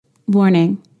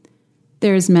Warning.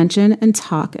 There is mention and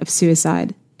talk of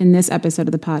suicide in this episode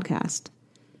of the podcast.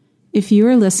 If you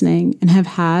are listening and have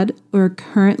had or are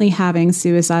currently having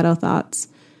suicidal thoughts,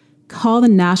 call the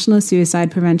National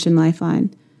Suicide Prevention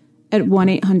Lifeline at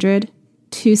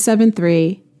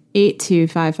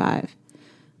 1-800-273-8255.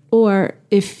 Or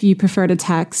if you prefer to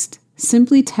text,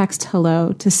 simply text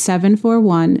hello to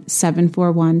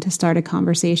 741-741 to start a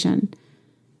conversation.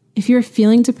 If you're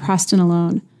feeling depressed and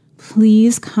alone,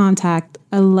 please contact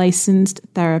a licensed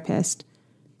therapist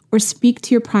or speak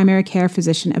to your primary care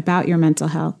physician about your mental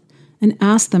health and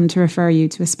ask them to refer you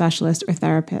to a specialist or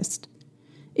therapist.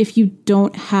 If you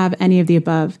don't have any of the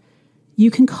above,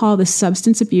 you can call the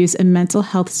Substance Abuse and Mental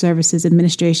Health Services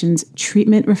Administration's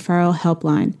Treatment Referral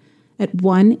Helpline at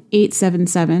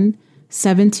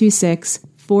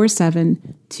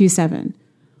 1-877-726-4727,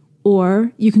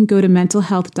 or you can go to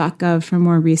mentalhealth.gov for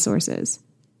more resources.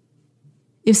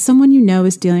 If someone you know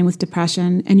is dealing with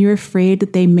depression and you're afraid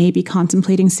that they may be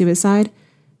contemplating suicide,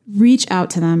 reach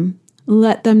out to them.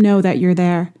 Let them know that you're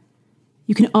there.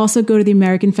 You can also go to the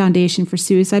American Foundation for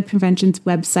Suicide Prevention's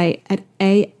website at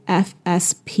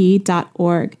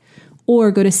afsp.org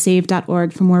or go to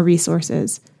save.org for more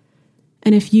resources.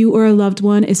 And if you or a loved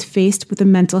one is faced with a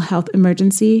mental health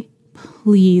emergency,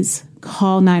 please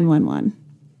call 911.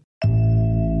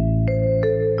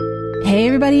 Hey,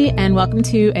 everybody, and welcome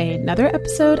to another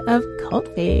episode of Cult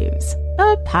Faves,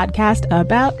 a podcast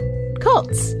about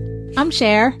cults. I'm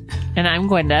Cher. And I'm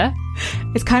Gwenda.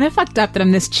 It's kind of fucked up that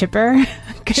I'm this chipper.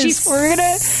 I'm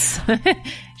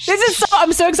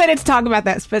so excited to talk about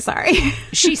this, but sorry.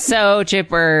 She's so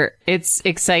chipper. It's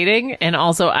exciting, and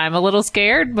also I'm a little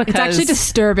scared because... It's actually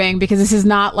disturbing because this is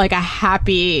not like a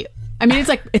happy... I mean, it's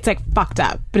like fucked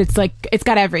up, but it's like it's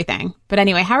got everything. But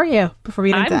anyway, how are you? Before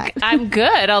we get into that, I'm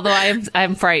good. Although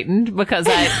I'm frightened because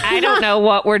I don't know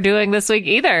what we're doing this week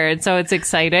either, and so it's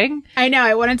exciting. I know.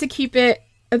 I wanted to keep it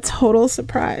a total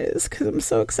surprise because I'm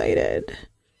so excited.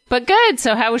 But good.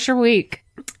 So how was your week?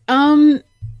 How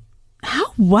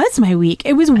was my week?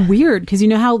 It was weird because you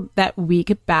know how that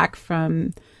week back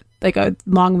from like a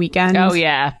long weekend. Oh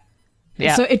yeah.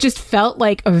 Yeah. So it just felt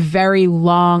like a very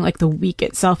long, like the week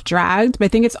itself dragged. But I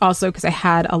think it's also because I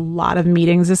had a lot of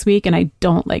meetings this week and I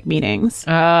don't like meetings.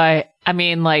 I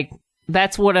mean, like,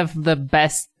 that's one of the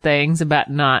best things about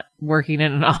not working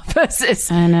in an office is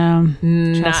I know.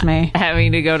 Trust me.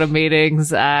 Having to go to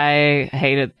meetings. I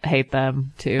hate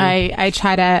them too. I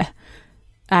try to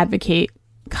advocate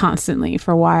constantly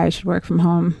for why I should work from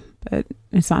home, but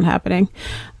it's not happening.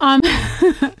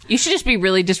 You should just be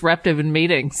really disruptive in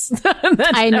meetings.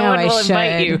 I know. I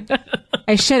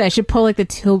should. I should pull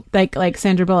like like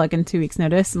Sandra Bullock in 2 weeks'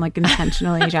 notice and like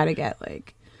intentionally try to get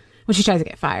like, well, she tries to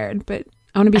get fired, but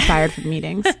I want to be fired from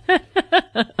meetings. I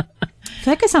feel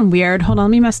like I sound weird. Hold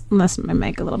on, let me mess my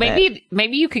mic a little bit.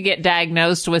 Maybe you could get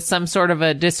diagnosed with some sort of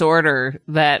a disorder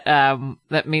that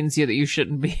means that you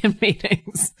shouldn't be in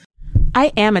meetings.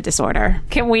 I am a disorder.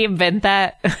 Can we invent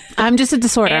that? I'm just a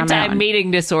disorder.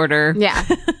 Anti-meeting disorder. Yeah.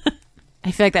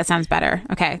 I feel like that sounds better.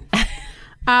 Okay. All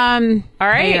right. All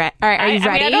right. Are you ready?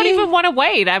 I mean, I don't even want to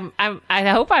wait. I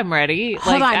hope I'm ready.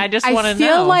 Hold on. I just want to know. I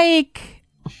feel like.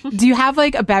 Do you have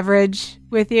like a beverage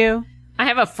with you? I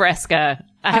have a Fresca.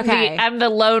 I'm the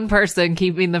lone person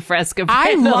keeping the Fresca.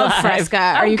 I love Fresca.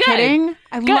 Are you kidding?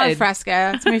 I love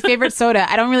Fresca. It's my favorite soda.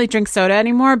 I don't really drink soda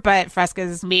anymore, but Fresca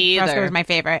is my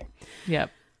favorite.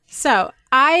 Yep. So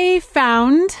I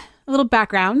found a little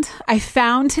background. I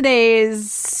found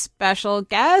today's special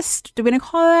guest. Do we want to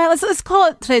call it that? Let's call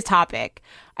it today's topic.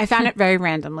 I found it very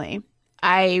randomly.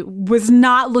 I was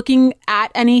not looking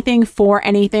at anything for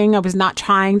anything. I was not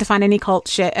trying to find any cult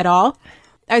shit at all.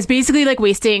 I was basically like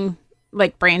wasting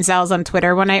like brain cells on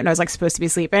Twitter one night when I was like supposed to be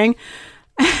sleeping.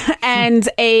 And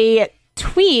a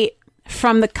tweet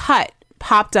from The Cut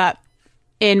popped up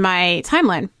in my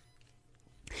timeline.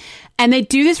 And they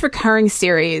do this recurring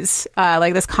series,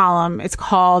 like this column. It's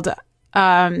called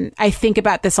I Think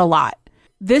About This a Lot.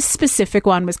 This specific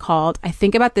one was called I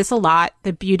Think About This a Lot,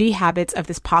 The Beauty Habits of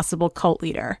This Possible Cult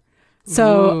Leader.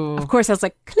 So, of course, I was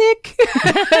like, click.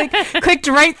 Clicked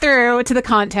right through to the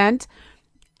content.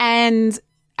 And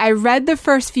I read the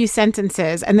first few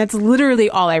sentences, and that's literally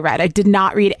all I read. I did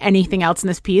not read anything else in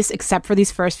this piece except for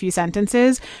these first few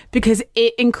sentences because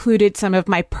it included some of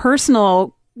my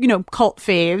personal cult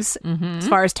faves as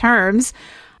far as terms.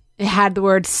 It had the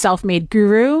word self-made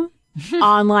guru,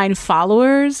 online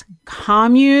followers,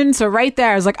 commune. So right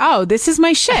there, I was like, oh, this is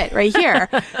my shit right here.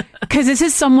 Because this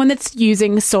is someone that's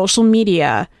using social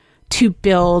media to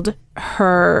build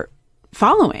her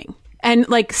following and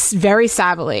like very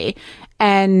savvily.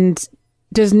 And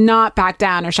does not back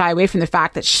down or shy away from the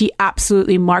fact that she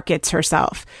absolutely markets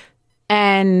herself.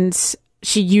 And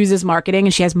she uses marketing,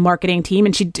 and she has marketing team,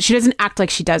 and she doesn't act like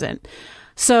she doesn't.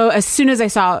 So as soon as I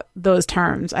saw those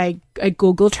terms, I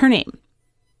Googled her name.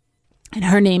 And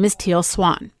her name is Teal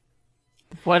Swan.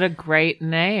 What a great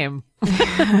name.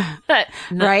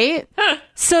 Right?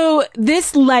 So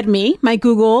this my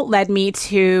Google led me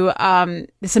to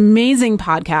this amazing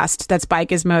podcast that's by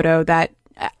Gizmodo that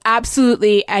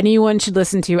absolutely anyone should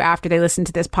listen to after they listen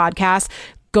to this podcast.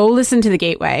 Go listen to The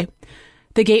Gateway.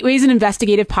 The Gateway is an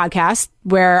investigative podcast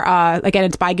where, again,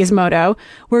 it's by Gizmodo,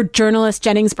 where journalist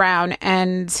Jennings Brown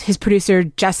and his producer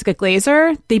Jessica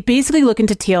Glazer, they basically look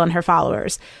into Teal and her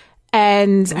followers.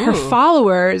 And her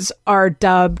followers are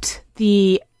dubbed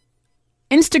the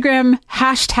Instagram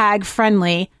hashtag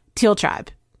friendly Teal Tribe.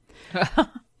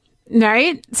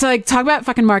 Right? So, like, talk about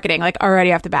fucking marketing, like,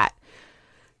 already off the bat.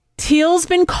 Teal's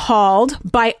been called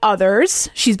by others.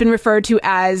 She's been referred to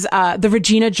as the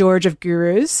Regina George of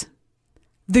gurus,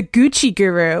 the Gucci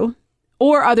guru,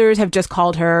 or others have just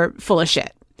called her full of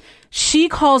shit. She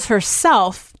calls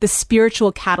herself the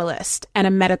spiritual catalyst and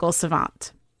a medical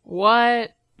savant.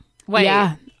 What? Wait.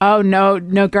 Yeah. Oh, no,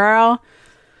 girl.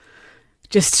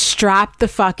 Just strap the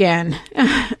fuck in.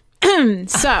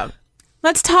 So,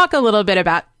 let's talk a little bit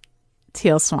about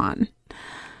Teal Swan.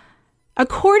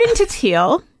 According to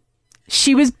Teal,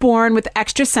 she was born with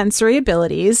extrasensory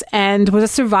abilities and was a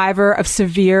survivor of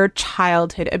severe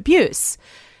childhood abuse.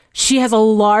 She has a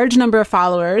large number of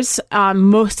followers.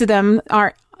 Most of them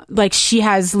are like, she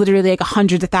has literally like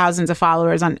hundreds of thousands of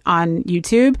followers on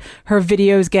YouTube. Her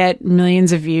videos get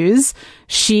millions of views.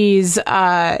 She's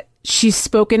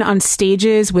spoken on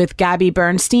stages with Gabby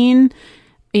Bernstein,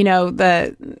 you know,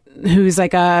 who's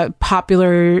like a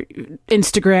popular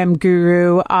Instagram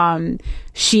guru.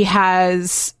 She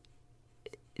has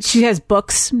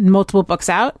books, multiple books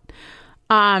out.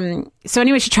 So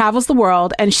anyway, she travels the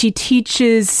world and she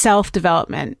teaches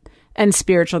self-development and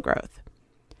spiritual growth.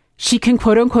 She can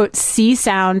quote unquote see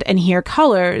sound and hear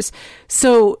colors.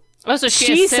 So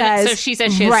she says she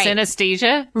has synesthesia.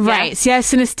 Yeah. Right. She has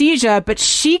synesthesia, but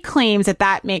she claims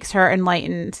that makes her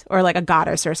enlightened or like a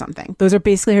goddess or something. Those are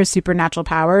basically her supernatural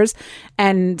powers.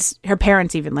 And her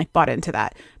parents even like bought into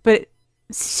that. But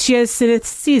she has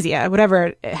synesthesia,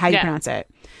 whatever, how you pronounce it.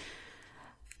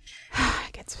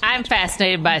 I'm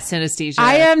fascinated by synesthesia.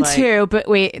 I am too, but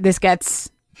wait, this gets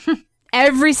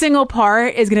every single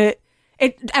part is gonna.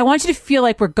 I want you to feel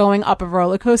like we're going up a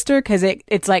roller coaster because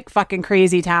it's like fucking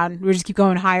crazy town. We just keep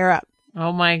going higher up.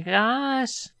 Oh my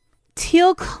gosh!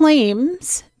 Teal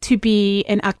claims to be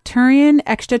an Arcturian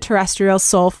extraterrestrial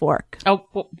soul fork. Oh,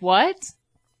 what?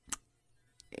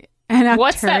 An Arcturian?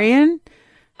 What's that?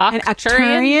 An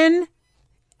Arcturian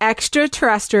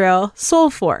extraterrestrial soul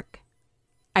fork.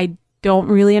 I don't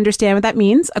really understand what that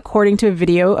means. According to a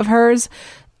video of hers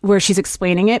where she's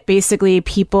explaining it, basically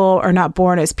people are not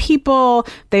born as people.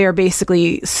 They are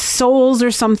basically souls or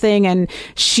something. And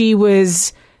she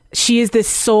is this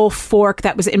soul fork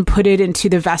that was inputted into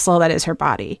the vessel that is her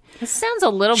body. This sounds a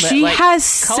little bit she like has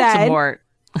said,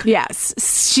 yes,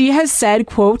 she has said,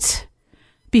 quote,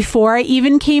 "Before I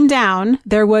even came down,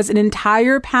 there was an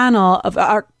entire panel of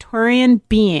Arcturian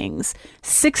beings,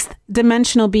 sixth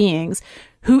dimensional beings,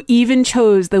 who even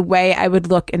chose the way I would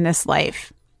look in this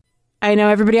life." I know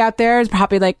everybody out there is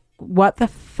probably like, what the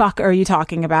fuck are you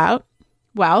talking about?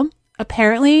 Well,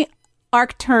 apparently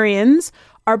Arcturians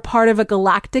are part of a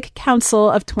galactic council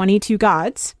of 22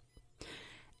 gods.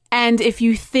 And if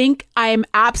you think I'm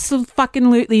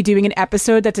absolutely doing an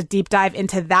episode that's a deep dive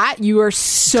into that, you are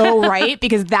so right,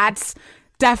 because that's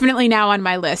definitely now on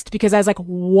my list, because I was like,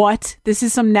 what? This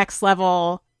is some next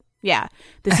level. Yeah,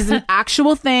 this is an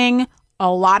actual thing. A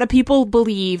lot of people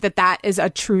believe that is a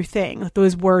true thing. That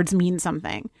those words mean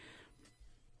something.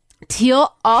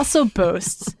 Teal also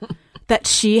boasts that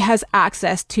she has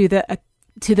access to the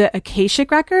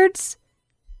Akashic records.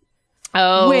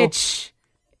 Oh, which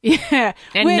not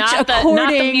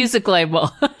the music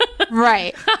label,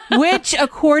 right? Which,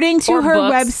 according to her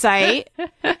website,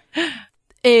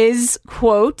 is,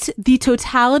 quote, "the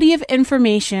totality of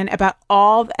information about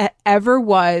all that ever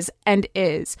was and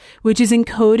is, which is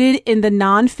encoded in the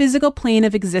non-physical plane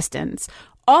of existence,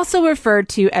 also referred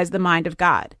to as the mind of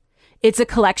God. It's a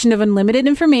collection of unlimited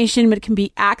information, but it can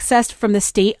be accessed from the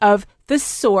state of the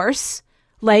source,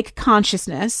 like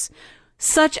consciousness,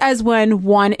 such as when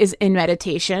one is in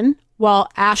meditation, while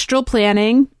astral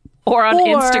planning, or on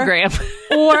Instagram,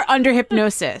 or under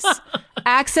hypnosis.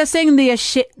 Accessing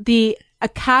the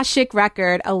Akashic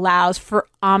record allows for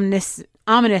omniscience.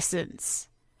 Omniscience.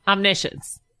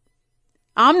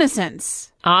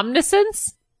 Omniscience.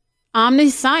 Omniscience?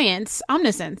 Omniscience,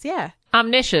 yeah.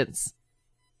 Omniscience.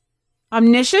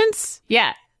 Omniscience?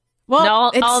 Yeah.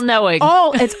 Well, it's all-knowing.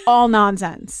 It's all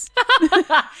nonsense.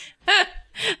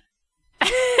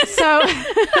 So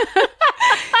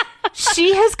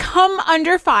she has come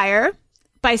under fire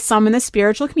by some in the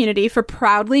spiritual community for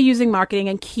proudly using marketing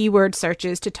and keyword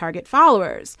searches to target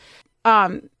followers.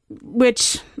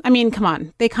 Which, I mean, come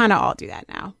on, they kind of all do that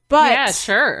now. But yeah,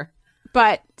 sure.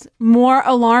 But more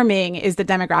alarming is the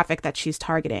demographic that she's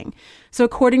targeting. So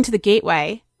according to the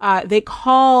Gateway, they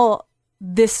call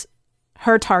this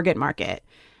her target market.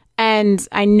 And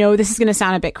I know this is going to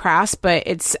sound a bit crass, but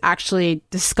it's actually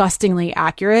disgustingly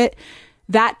accurate.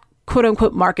 That quote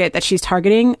unquote market that she's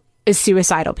targeting is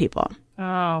suicidal people.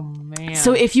 Oh, man.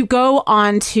 So if you go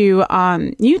on to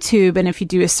YouTube and if you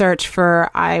do a search for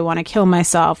I want to kill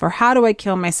myself or how do I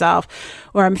kill myself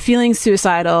or I'm feeling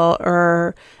suicidal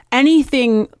or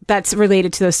anything that's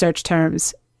related to those search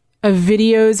terms,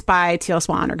 videos by Teal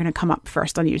Swan are going to come up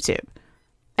first on YouTube.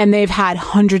 And they've had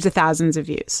hundreds of thousands of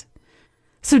views.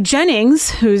 So Jennings,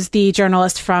 who's the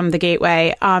journalist from the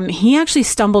Gateway, he actually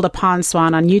stumbled upon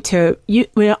Swan on YouTube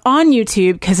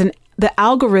because the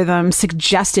algorithm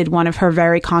suggested one of her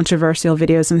very controversial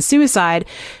videos on suicide,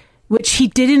 which he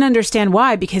didn't understand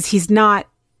why, because he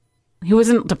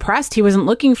wasn't depressed. He wasn't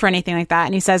looking for anything like that.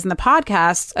 And he says in the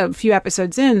podcast a few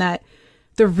episodes in that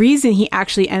the reason he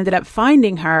actually ended up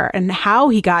finding her and how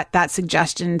he got that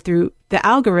suggestion through the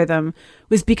algorithm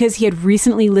was because he had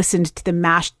recently listened to the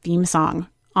MASH theme song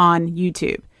on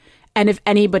YouTube. And if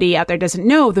anybody out there doesn't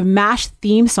know, the MASH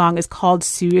theme song is called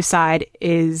Suicide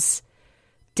is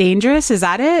Dangerous. Is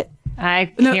that it?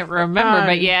 I can't remember,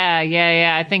 but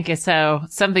yeah. I think it's so.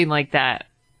 Something like that.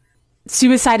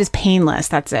 Suicide is Painless.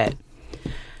 That's it.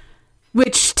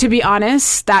 Which, to be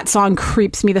honest, that song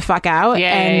creeps me the fuck out.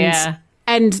 Yeah.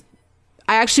 And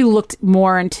I actually looked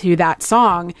more into that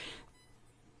song.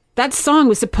 That song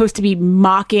was supposed to be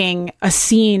mocking a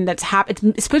scene that's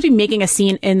happened. It's supposed to be making a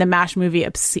scene in the MASH movie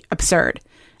absurd.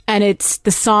 And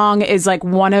the song is like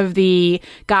one of the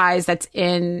guys that's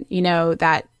in,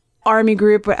 that army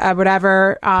group,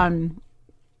 whatever.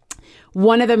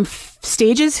 One of them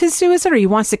stages his suicide or he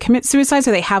wants to commit suicide.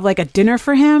 So they have like a dinner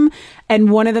for him.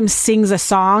 And one of them sings a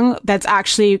song that's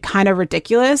actually kind of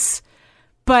ridiculous.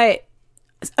 But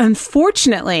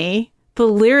unfortunately, the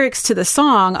lyrics to the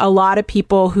song, a lot of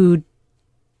people who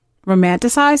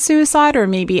romanticize suicide or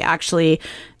maybe actually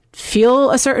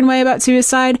feel a certain way about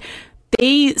suicide,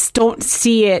 they don't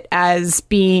see it as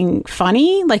being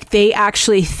funny. Like they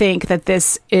actually think that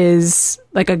this is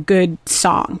like a good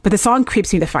song, but the song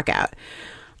creeps me the fuck out.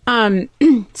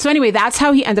 So anyway, that's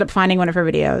how he ended up finding one of her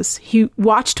videos. He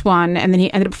watched one and then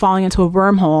he ended up falling into a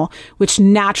wormhole, which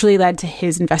naturally led to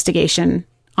his investigation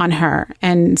on her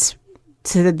and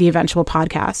to the eventual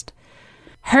podcast.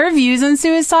 Her views on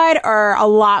suicide are a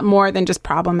lot more than just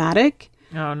problematic.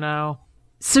 Oh, no.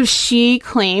 So she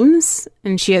claims,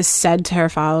 and she has said to her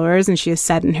followers, and she has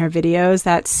said in her videos,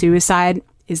 that suicide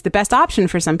is the best option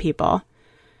for some people.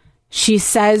 She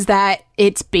says that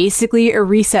it's basically a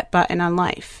reset button on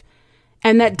life,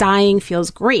 and that dying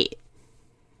feels great.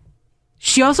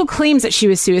 She also claims that she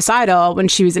was suicidal when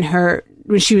she was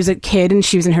a kid and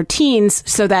she was in her teens,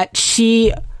 so that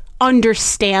she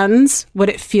understands what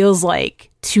it feels like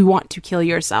to want to kill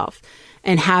yourself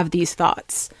and have these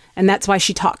thoughts. And that's why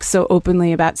she talks so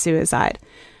openly about suicide.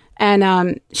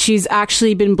 And she's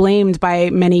actually been blamed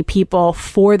by many people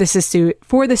for the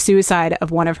suicide of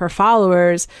one of her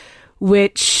followers,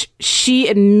 which she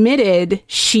admitted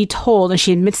she told, and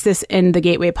she admits this in the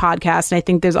Gateway podcast. And I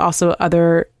think there's also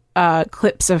other audio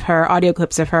clips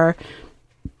of her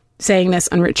saying this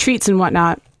on retreats and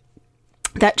whatnot,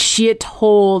 that she had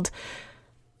told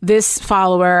this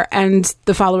follower and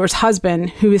the follower's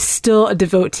husband, who is still a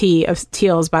devotee of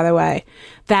Teal's, by the way,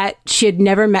 that she had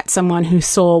never met someone whose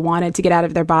soul wanted to get out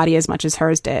of their body as much as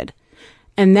hers did.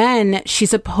 And then she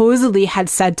supposedly had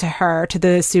said to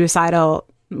the suicidal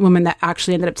woman that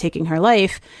actually ended up taking her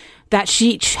life, that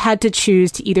she had to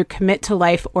choose to either commit to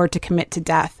life or to commit to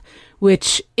death,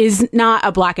 which is not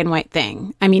a black and white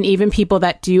thing. I mean, even people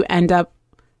that do end up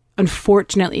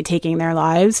unfortunately taking their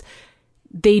lives,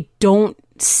 they don't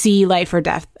see life or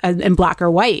death in black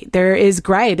or white. There is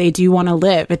gray. They do want to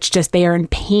live. It's just they are in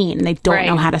pain and they don't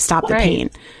know how to stop the pain.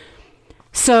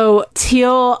 So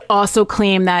Teal also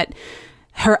claimed that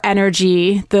her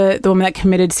energy, the woman that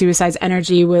committed suicide's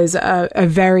energy, was a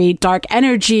very dark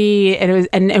energy,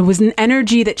 and it was an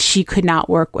energy that she could not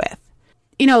work with.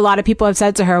 A lot of people have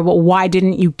said to her, well, why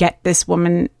didn't you get this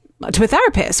woman to a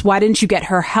therapist? Why didn't you get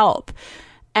her help?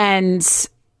 And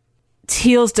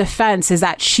Teal's defense is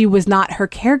that she was not her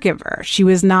caregiver. She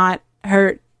was not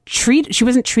she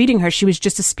wasn't treating her. She was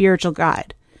just a spiritual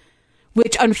guide.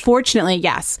 Which unfortunately,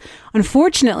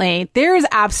 there is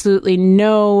absolutely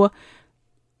no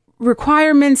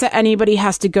requirements that anybody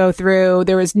has to go through.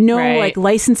 There is no like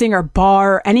licensing or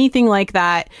bar or anything like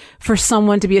that for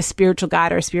someone to be a spiritual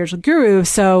guide or a spiritual guru.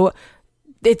 So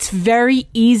it's very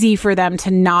easy for them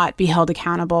to not be held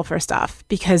accountable for stuff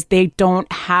because they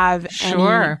don't have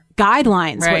any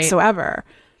guidelines whatsoever.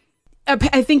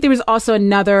 I think there was also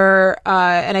another,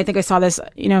 and I think I saw this,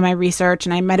 in my research,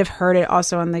 and I might have heard it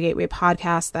also on the Gateway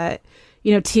podcast that,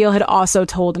 Teal had also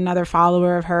told another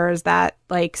follower of hers that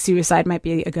like suicide might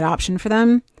be a good option for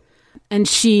them. And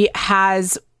she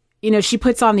has, she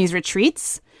puts on these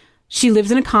retreats. She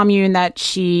lives in a commune that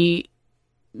she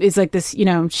is like this,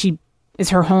 she is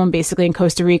her home basically in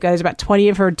Costa Rica. There's about 20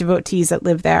 of her devotees that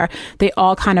live there. They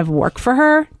all kind of work for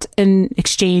her in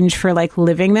exchange for like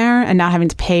living there and not having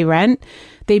to pay rent.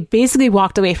 They basically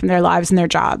walked away from their lives and their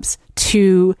jobs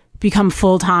to become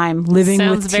full-time living with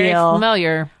Teal. Sounds very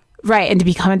familiar. Right, and to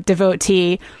become a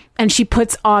devotee. And she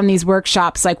puts on these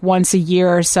workshops like once a year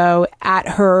or so at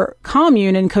her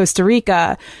commune in Costa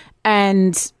Rica.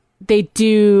 And they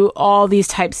do all these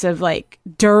types of like,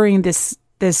 during this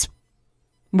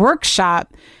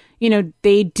workshop,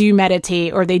 they do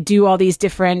meditate or they do all these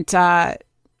different, I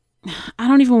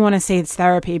don't even want to say it's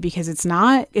therapy because it's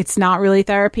not really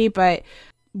therapy, but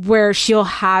where she'll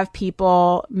have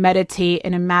people meditate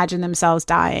and imagine themselves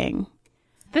dying.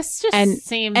 This just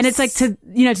seems... And it's like to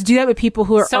do that with people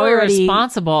who are so already...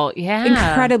 irresponsible. Yeah.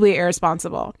 Incredibly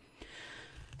irresponsible.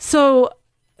 So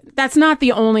that's not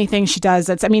the only thing she does.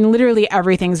 Literally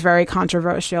everything's very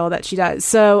controversial that she does.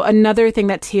 So another thing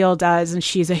that Teal does, and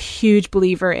she's a huge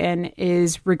believer in,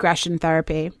 is regression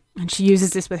therapy. And she uses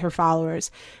this with her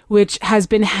followers, which has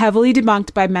been heavily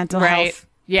debunked by mental health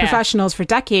professionals for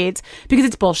decades because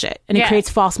it's bullshit and it creates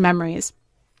false memories.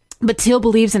 But Teal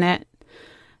believes in it.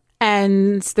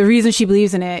 And the reason she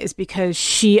believes in it is because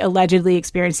she allegedly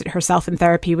experienced it herself in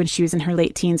therapy when she was in her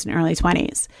late teens and early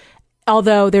 20s.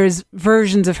 Although there's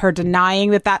versions of her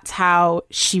denying that that's how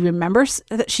she remembers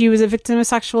that she was a victim of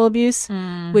sexual abuse,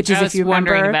 which is, if you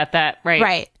remember, wondering about that, right?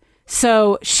 Right.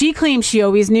 So she claims she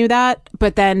always knew that,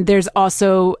 but then there's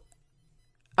also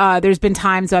there's been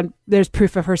times when there's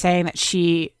proof of her saying that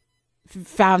she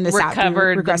found this out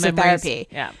through regressive therapy.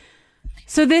 Yeah.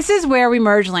 So this is where we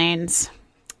merge lanes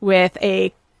with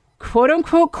a quote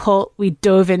unquote cult we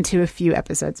dove into a few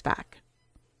episodes back.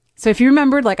 So if you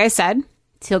remembered, like I said,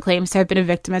 Teal claims to have been a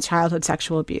victim of childhood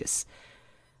sexual abuse.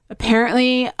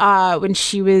 Apparently, when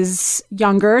she was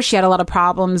younger, she had a lot of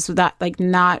problems with that, like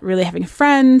not really having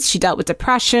friends. She dealt with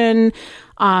depression.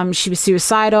 She was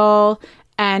suicidal.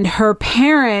 And her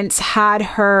parents had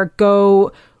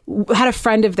a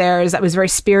friend of theirs that was very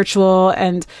spiritual.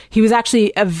 And he was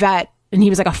actually a vet, and he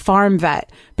was like a farm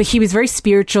vet. But he was very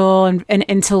spiritual and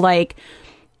into like,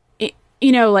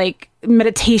 like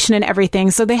meditation and everything.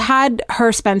 So they had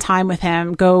her spend time with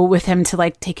him, go with him to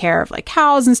like take care of like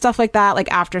cows and stuff like that,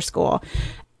 like after school.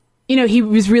 He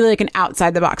was really like an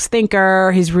outside the box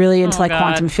thinker. He's really into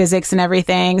quantum physics and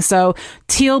everything. So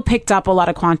Teal picked up a lot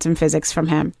of quantum physics from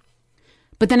him.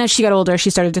 But then as she got older, she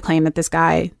started to claim that this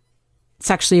guy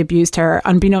sexually abused her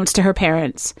unbeknownst to her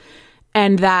parents.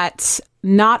 And that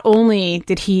not only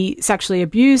did he sexually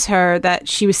abuse her, that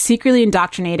she was secretly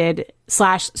indoctrinated /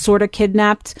 sort of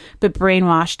kidnapped, but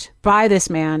brainwashed by this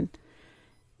man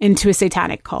into a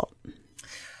satanic cult.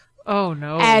 Oh,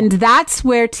 no. And that's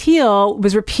where Teal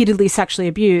was repeatedly sexually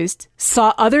abused,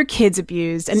 saw other kids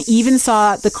abused, and even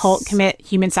saw the cult commit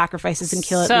human sacrifices and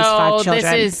kill at least 5 children.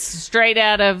 So this is straight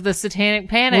out of the Satanic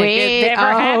Panic. It never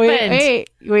happened. Wait.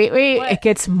 What? It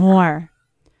gets more.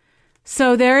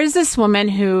 So there is this woman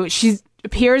who she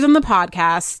appears on the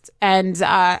podcast, and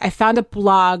I found a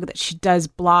blog that she does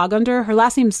blog under. Her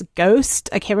last name's Ghost.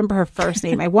 I can't remember her first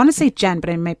name. I want to say Jen, but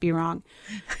I might be wrong.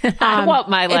 I want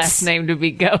my last name to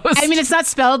be Ghost. It's not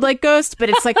spelled like Ghost, but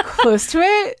it's like close to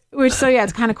it.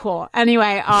 It's kind of cool.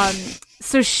 Anyway,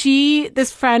 so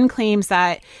this friend claims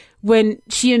that when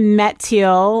she met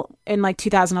Teal in like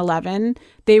 2011,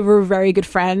 they were very good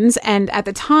friends. And at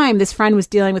the time, this friend was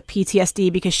dealing with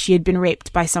PTSD because she had been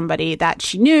raped by somebody that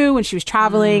she knew when she was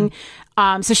traveling.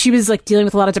 So she was like dealing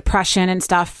with a lot of depression and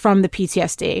stuff from the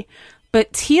PTSD.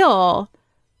 But Teal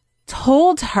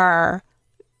told the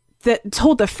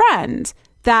friend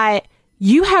that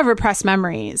you have repressed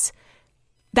memories.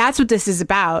 That's what this is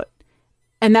about.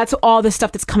 And that's all the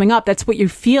stuff that's coming up. That's what you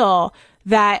feel,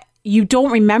 that you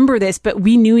don't remember this, but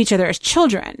we knew each other as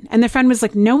children. And the friend was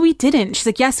like, no, we didn't. She's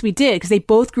like, yes, we did. Because they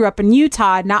both grew up in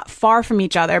Utah, not far from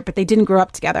each other, but they didn't grow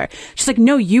up together. She's like,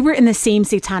 no, you were in the same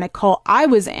satanic cult I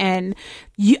was in.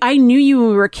 I knew you when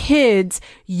we were kids.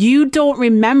 You don't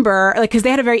remember, like, because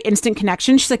they had a very instant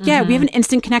connection. She's like, yeah, we have an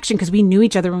instant connection because we knew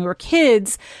each other when we were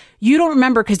kids. You don't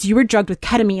remember because you were drugged with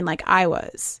ketamine like I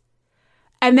was.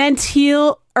 And then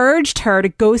Teal urged her to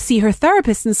go see her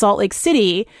therapist in Salt Lake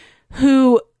City,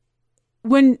 who,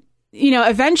 when,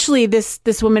 eventually this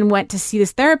woman went to see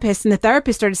this therapist, and the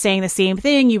therapist started saying the same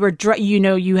thing. You were,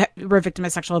 you were a victim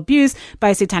of sexual abuse by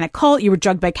a satanic cult. You were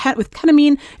drugged with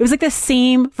ketamine. It was like the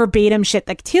same verbatim shit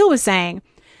that Teal was saying.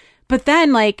 But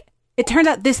then, like, it turned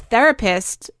out this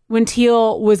therapist, when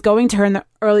Teal was going to her in the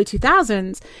early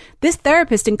 2000s, this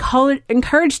therapist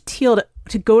encouraged Teal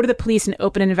to go to the police and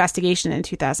open an investigation in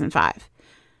 2005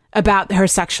 about her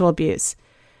sexual abuse.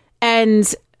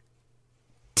 And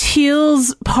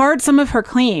some of her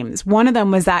claims, one of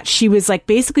them was that she was like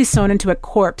basically sewn into a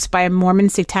corpse by a Mormon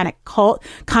satanic cult,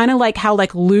 kind of like how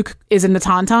like Luke is in the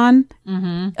Tauntaun.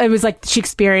 It was like she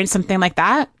experienced something like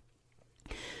that.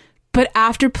 But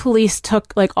after police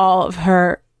took like all of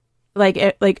her,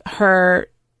 like her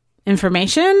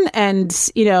information and,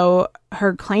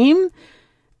 her claim,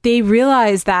 they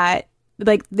realized that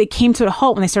like they came to a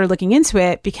halt when they started looking into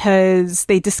it, because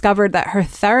they discovered that her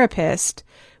therapist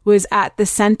was at the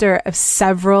center of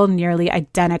several nearly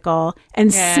identical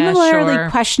and similarly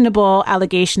questionable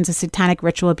allegations of satanic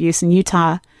ritual abuse in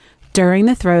Utah during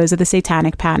the throes of the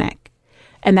Satanic Panic.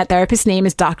 And that therapist's name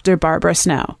is Dr. Barbara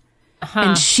Snow.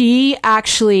 And she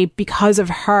actually, because of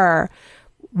her,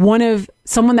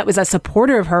 someone that was a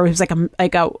supporter of her, who was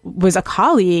was a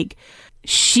colleague,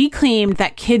 she claimed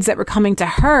that kids that were coming to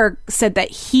her said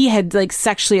that he had like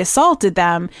sexually assaulted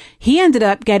them. He ended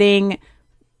up getting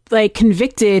like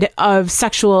convicted of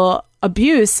sexual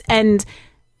abuse, and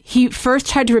he first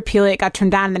tried to repeal it, got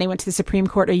turned down, and then he went to the Supreme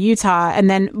Court of Utah and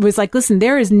then was like, listen,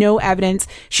 there is no evidence.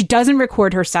 She doesn't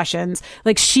record her sessions.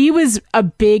 Like, she was a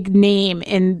big name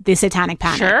in the Satanic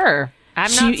Panic. Sure.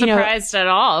 I'm not surprised at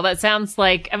all. That sounds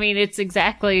like, it's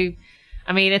exactly,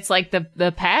 it's like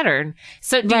the pattern.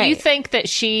 So do you think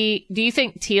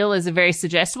Teal is a very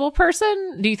suggestible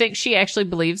person? Do you think she actually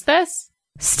believes this?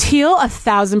 Teal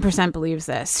 1,000% believes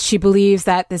this. She believes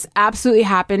that this absolutely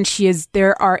happened.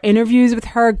 There are interviews with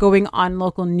her going on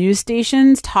local news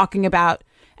stations talking about,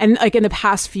 and like in the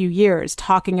past few years,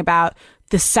 talking about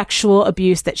the sexual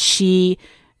abuse that she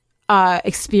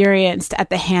experienced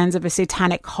at the hands of a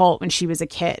satanic cult when she was a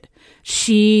kid.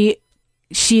 This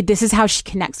is how she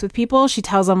connects with people. She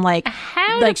tells them like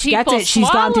she gets it. She's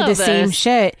gone through the same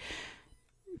shit.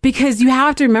 Because you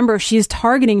have to remember, she's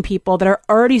targeting people that are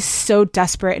already so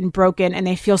desperate and broken, and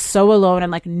they feel so alone,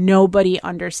 and like nobody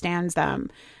understands them.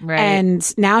 Right.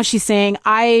 And now she's saying,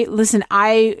 I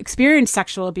experienced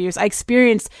sexual abuse. I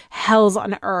experienced hells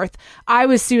on earth. I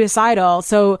was suicidal.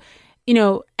 So,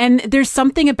 and there's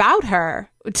something about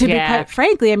her, to be quite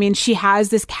frankly. She has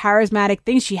this charismatic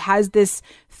thing. She has this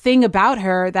thing about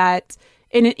her that,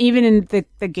 even in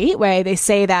the Gateway, they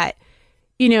say that,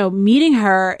 meeting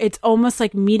her, it's almost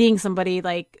like meeting somebody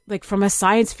like from a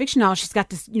science fiction novel. She's got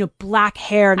this, black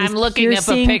hair. And I'm looking up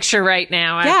a picture right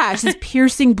now. Yeah, she's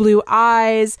piercing blue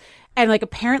eyes. And like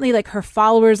apparently like her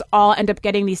followers all end up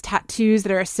getting these tattoos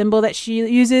that are a symbol that she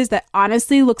uses that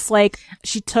honestly looks like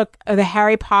she took the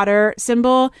Harry Potter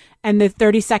symbol and the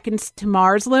 30 Seconds to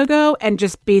Mars logo and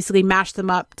just basically mashed them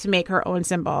up to make her own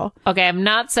symbol. Okay, I'm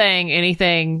not saying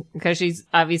anything because she's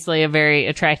obviously a very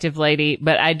attractive lady,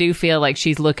 but I do feel like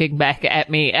she's looking back at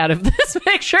me out of this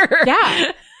picture.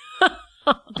 Yeah.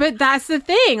 But that's the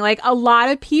thing. Like a lot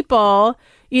of people,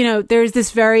 there's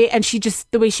this and she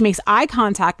just, the way she makes eye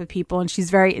contact with people, and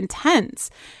she's very intense.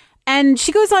 And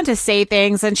she goes on to say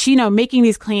things, and she, making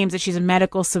these claims that she's a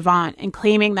medical savant and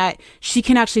claiming that she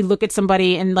can actually look at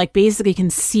somebody and like basically can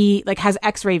see, like has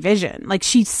X-ray vision. Like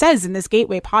she says in this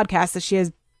Gateway podcast that she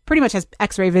pretty much has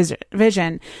X-ray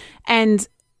vision. And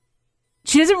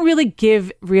she doesn't really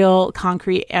give real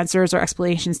concrete answers or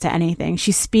explanations to anything.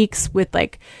 She speaks with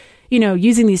like,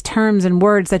 using these terms and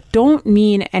words that don't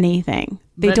mean anything.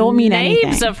 They don't mean anything. The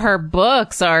names of her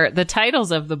books the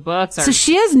titles of the books are. So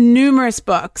she has numerous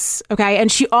books, okay? And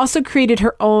she also created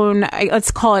her own,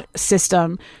 let's call it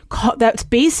system, that's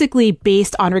basically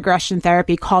based on regression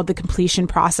therapy called The Completion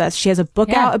Process. She has a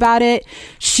book out about it.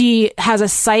 She has a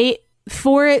site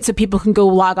for it so people can go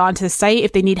log on to the site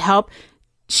if they need help.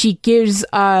 She gives,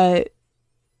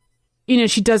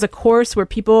 she does a course where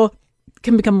people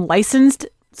can become licensed,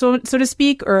 so to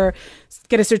speak, or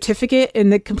get a certificate in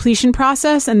the completion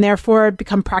process and therefore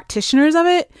become practitioners of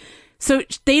it. So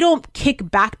they don't kick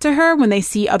back to her when they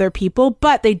see other people,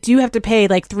 but they do have to pay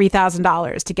like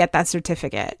 $3,000 to get that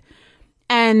certificate.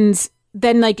 And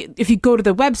then like if you go to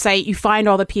the website, you find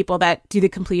all the people that do the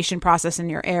completion process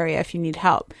in your area if you need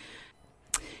help.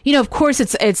 You know, of course,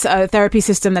 it's a therapy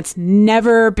system that's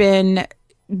never been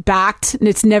backed.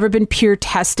 It's never been peer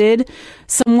tested.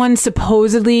 Someone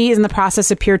supposedly is in the process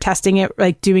of peer testing it,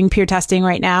 like doing peer testing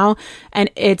right now.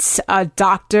 And it's a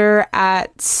doctor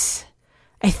at...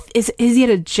 Is he at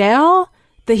a jail?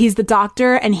 That he's the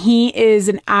doctor and he is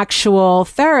an actual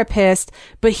therapist,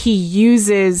 but he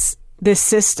uses this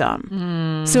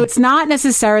system. So it's not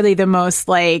necessarily the most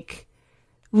like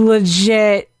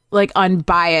legit, like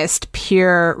unbiased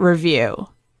peer review.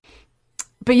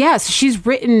 But yes, she's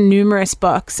written numerous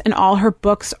books and all her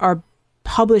books are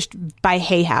published by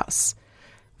Hay House,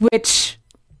 which...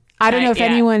 I don't know if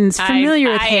anyone's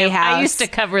familiar with Hay House. I used to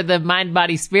cover the Mind,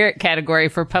 Body, Spirit category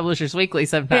for Publishers Weekly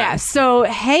sometimes. Yeah, so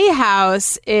Hay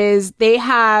House they're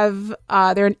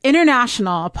an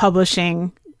international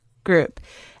publishing group,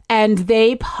 and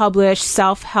they publish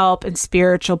self-help and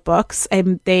spiritual books.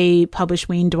 And they publish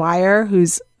Wayne Dwyer,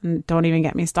 don't even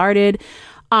get me started.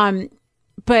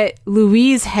 But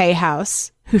Louise Hay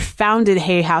House, who founded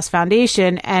Hay House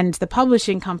Foundation and the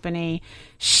publishing company,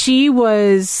 she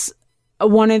was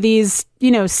one of these,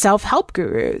 self-help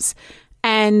gurus.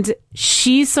 And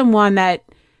she's someone that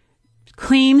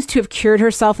claims to have cured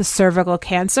herself of cervical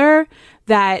cancer,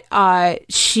 that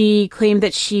she claimed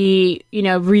that she,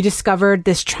 rediscovered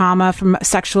this trauma from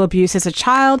sexual abuse as a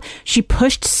child. She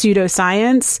pushed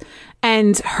pseudoscience,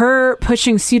 and her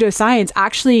pushing pseudoscience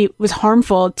actually was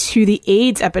harmful to the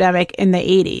AIDS epidemic in the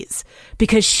 80s,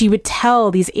 because she would tell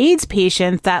these AIDS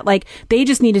patients that like they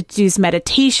just needed to do this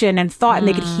meditation and thought and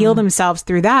they could heal themselves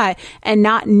through that and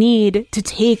not need to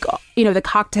take, the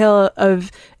cocktail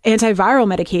of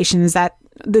antiviral medications, that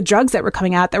the drugs that were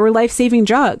coming out that were life-saving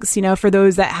drugs, for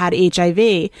those that had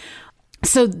HIV.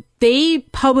 So they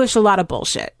publish a lot of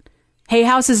bullshit. Hay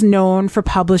House is known for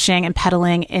publishing and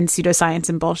peddling in pseudoscience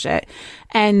and bullshit.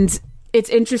 And it's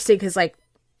interesting because like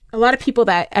a lot of people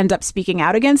that end up speaking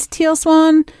out against Teal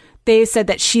Swan, they said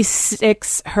that she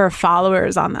sicks her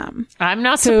followers on them. I'm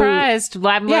not surprised.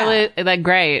 I'm really like,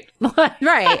 great.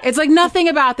 Right. It's like nothing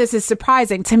about this is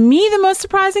surprising. To me, the most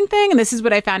surprising thing, and this is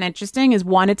what I found interesting, is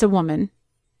one, it's a woman.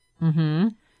 Mm-hmm.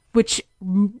 Which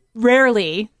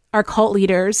rarely are cult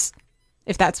leaders,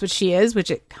 if that's what she is, which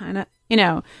it kind of,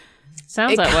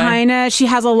 sounds that way. She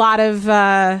has a lot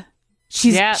of,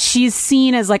 she's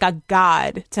seen as like a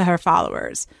god to her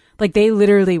followers. Like they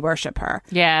literally worship her.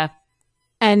 Yeah.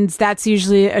 And that's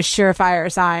usually a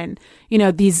surefire sign.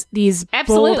 These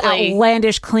bold,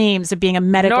 outlandish claims of being a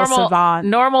medical savant.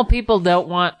 Normal people don't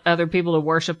want other people to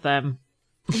worship them.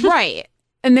 Right.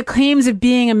 And the claims of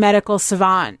being a medical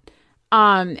savant,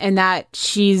 and that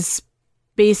she's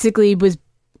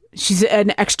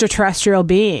an extraterrestrial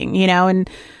being, and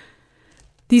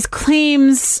these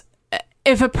claims,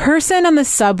 if a person on the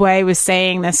subway was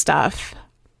saying this stuff,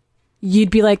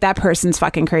 you'd be like, that person's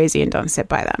fucking crazy and don't sit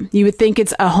by them. You would think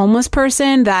it's a homeless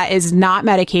person that is not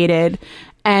medicated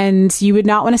and you would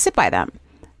not want to sit by them.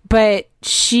 But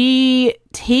she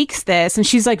takes this and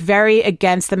she's like very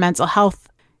against the mental health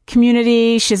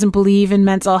community. She doesn't believe in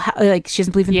mental health, like she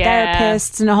doesn't believe in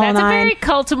therapists and a whole nine. That's a very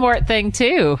Cultimore thing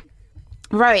too.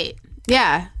 Right.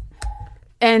 Yeah.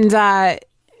 And,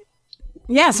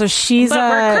 so she's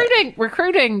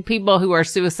recruiting people who are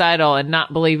suicidal and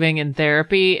not believing in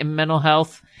therapy and mental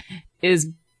health is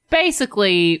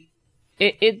basically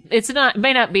it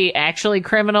may not be actually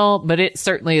criminal, but it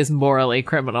certainly is morally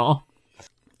criminal.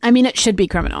 I mean, it should be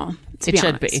criminal. It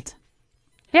should be.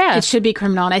 Yeah, it should be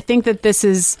criminal, and I think that this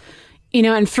is,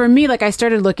 and for me, like I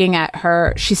started looking at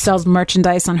her. She sells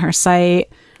merchandise on her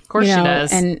site. Of course, she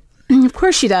does, and of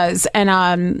course she does,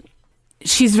 and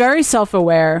she's very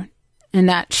self-aware. And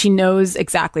that she knows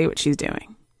exactly what she's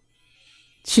doing.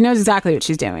 She knows exactly what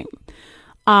she's doing.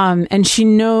 And she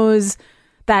knows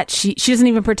that she doesn't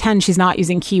even pretend she's not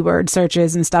using keyword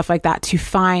searches and stuff like that to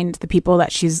find the people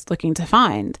that she's looking to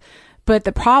find. But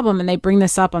the problem, and they bring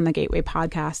this up on the Gateway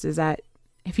podcast, is that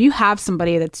if you have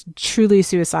somebody that's truly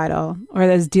suicidal or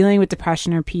that's dealing with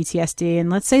depression or PTSD, and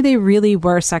let's say they really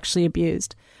were sexually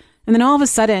abused, and then all of a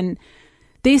sudden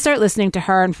they start listening to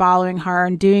her and following her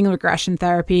and doing regression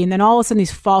therapy. And then all of a sudden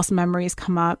these false memories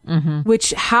come up,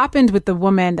 which happened with the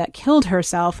woman that killed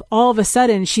herself. All of a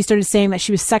sudden she started saying that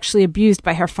she was sexually abused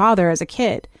by her father as a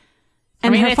kid.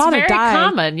 And her father died.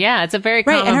 Common. Yeah, it's a very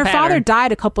common and her pattern. Father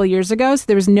died a couple of years ago. So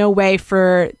there was no way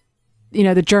for,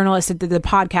 the journalist that did the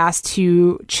podcast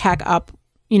to check up,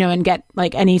 and get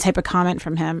like any type of comment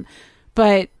from him.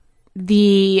 But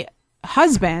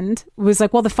husband was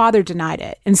like, well, the father denied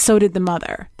it, and so did the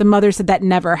mother. The mother said that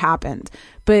never happened.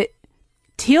 But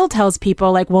Teal tells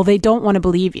people like, well, they don't want to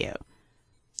believe you.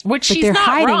 Which she's not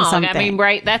hiding wrong. Something. I mean,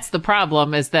 right? That's the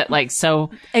problem, is that like, so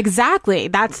exactly.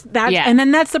 That's yeah. And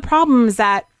then that's the problem, is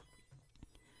that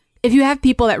if you have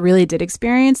people that really did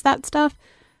experience that stuff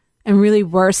and really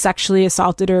were sexually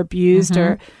assaulted or abused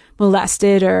or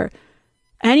molested or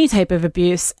any type of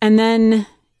abuse, and then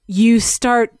you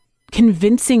start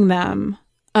convincing them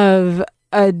of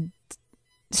a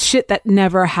shit that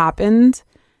never happened,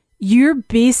 you're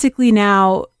basically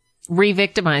now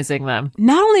re-victimizing them.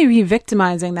 Not only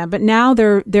re-victimizing them, but now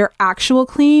their actual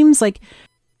claims, like,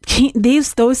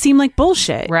 those seem like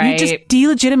bullshit. Right. You just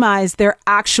delegitimize their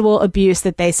actual abuse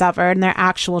that they suffered and their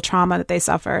actual trauma that they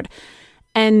suffered.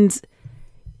 And,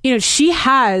 you know, she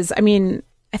has, I mean,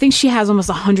 I think she has almost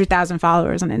 100,000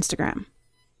 followers on Instagram.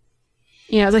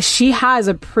 You know, like, she has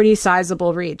a pretty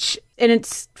sizable reach, and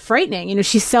it's frightening. You know,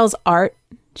 she sells art.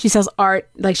 She sells art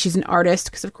like she's an artist,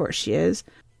 because of course she is.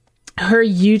 Her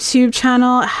YouTube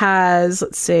channel has,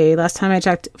 let's see, last time I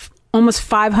checked, almost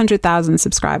 500,000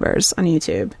 subscribers on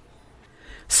YouTube.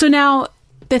 So now,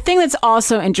 the thing that's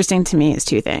also interesting to me is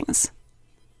two things.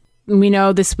 We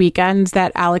know this weekend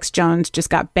that Alex Jones just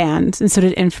got banned, and so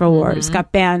did InfoWars,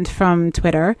 got banned from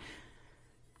Twitter.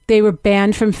 They were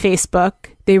banned from Facebook.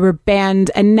 They were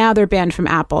banned, and now they're banned from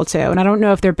Apple too. And I don't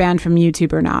know if they're banned from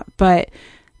YouTube or not, but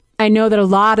I know that a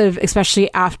lot of,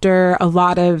 especially after a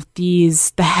lot of the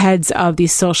heads of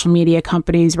these social media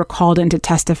companies were called in to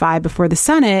testify before the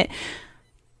Senate,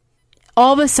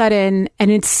 all of a sudden, and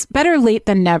it's better late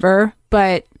than never,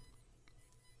 but,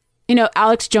 you know,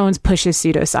 Alex Jones pushes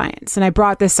pseudoscience. And I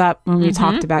brought this up when we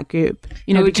talked about Goop.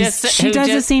 You know, because she does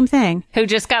the same thing. Who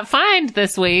just got fined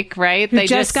this week, right? They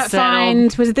just got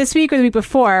fined. Was it this week or the week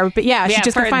before? But yeah, she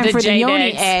just got fined for the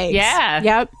yoni eggs. Yeah.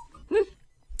 Yep.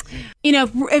 You know,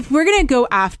 if we're going to go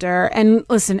after, and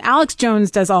listen, Alex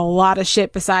Jones does a lot of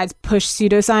shit besides push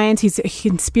pseudoscience. He's a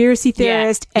conspiracy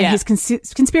theorist, and his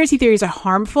conspiracy theories are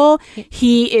harmful.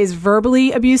 He is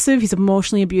verbally abusive. He's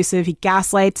emotionally abusive. He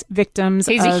gaslights victims.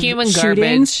 He's a human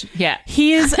shootings. garbage. Yeah.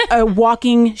 He is a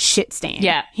walking shit stain.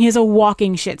 Yeah. He is a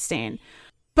walking shit stain.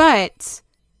 But,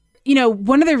 you know,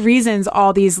 one of the reasons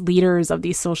all these leaders of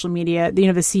these social media, you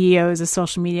know, the CEOs of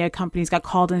social media companies got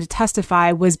called in to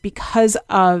testify was because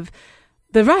of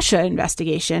the Russia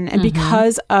investigation and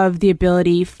because of the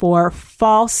ability for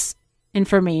false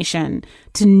information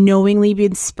to knowingly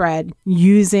be spread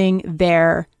using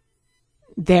their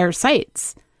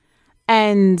sites.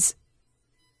 And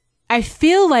I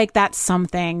feel like that's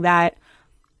something that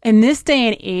in this day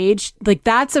and age, like,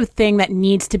 that's a thing that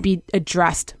needs to be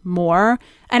addressed more.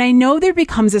 And I know there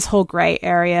becomes this whole gray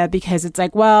area because it's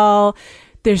like, well,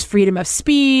 there's freedom of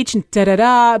speech and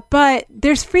but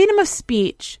there's freedom of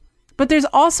speech. But there's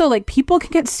also, like, people can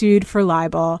get sued for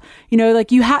libel. You know,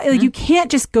 like, you like, you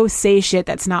can't just go say shit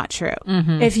that's not true.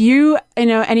 If you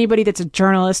know, anybody that's a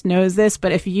journalist knows this,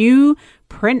 but if you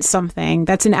print something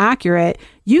that's inaccurate,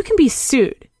 you can be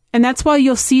sued. And that's why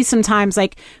you'll see sometimes,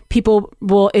 like, people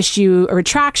will issue a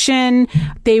retraction.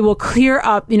 They will clear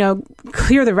up, you know,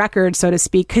 clear the record, so to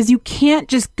speak, because you can't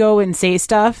just go and say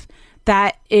stuff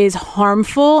that is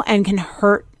harmful and can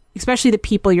hurt, especially the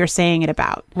people you're saying it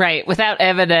about. Right. Without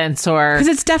evidence or... Because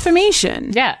it's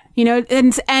defamation. Yeah. You know,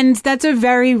 and that's a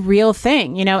very real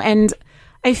thing, you know, and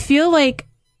I feel like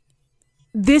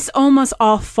this almost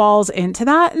all falls into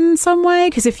that in some way,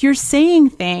 because if you're saying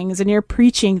things and you're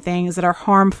preaching things that are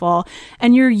harmful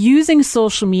and you're using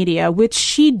social media, which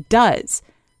she does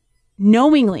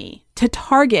knowingly to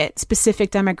target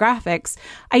specific demographics,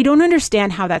 I don't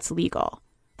understand how that's legal.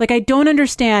 Like, I don't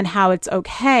understand how it's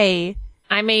okay.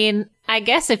 I mean, I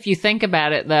guess if you think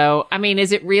about it, though, I mean,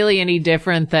 is it really any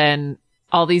different than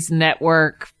all these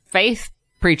network faith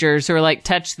preachers who are like,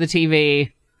 touch the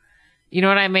TV? You know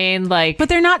what I mean? Like, but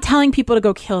they're not telling people to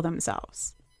go kill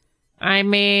themselves. I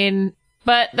mean,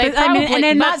 but they probably, and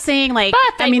I'm not saying like,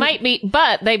 but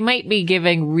they might be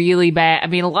giving really bad. I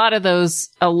mean, a lot of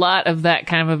that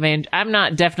kind of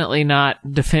I'm definitely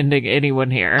not defending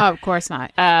anyone here. Oh, of course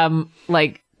not.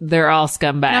 Like, they're all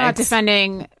scumbags. I'm not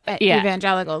defending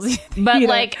evangelicals. But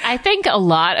like, I think a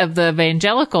lot of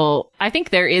the I think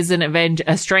there is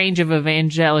a strange of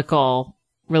evangelical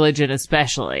religion,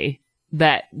 especially,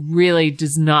 that really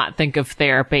does not think of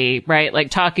therapy, right?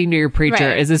 Like, talking to your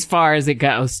preacher is as far as it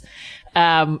goes.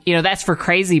 You know, that's for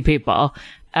crazy people,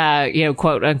 you know,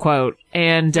 quote unquote.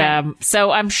 And,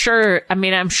 so I'm sure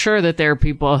that there are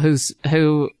people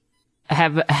who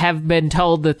have been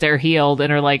told that they're healed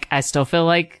and are like, I still feel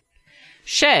like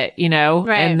shit, you know,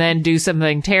 and then do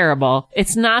something terrible.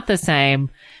 It's not the same.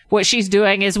 what she's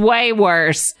doing is way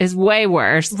worse.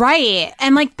 Right.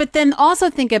 And like, but then also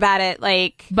think about it,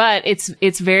 like, but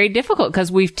it's very difficult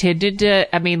because we've tended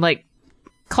to, I mean, like,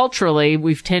 culturally,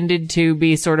 we've tended to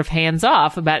be sort of hands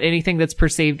off about anything that's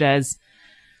perceived as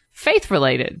faith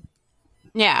related.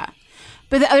 Yeah.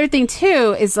 But the other thing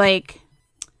too is like,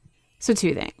 so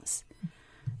two things.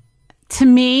 To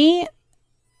me,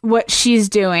 what she's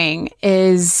doing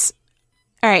is,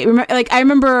 all right, I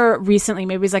remember recently,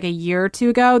 maybe it was like a year or two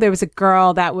ago, there was a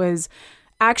girl that was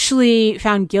actually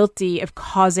found guilty of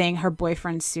causing her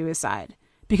boyfriend's suicide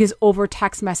because over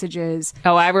text messages.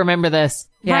 Oh, I remember this.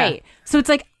 Yeah. Right. So it's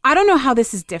like, I don't know how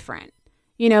this is different.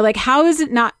 You know, like, how is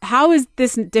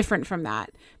this different from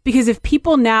that? Because if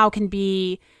people now can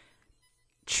be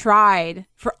tried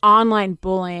for online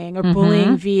bullying or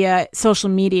bullying via social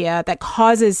media that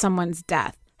causes someone's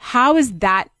death, how is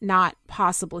that not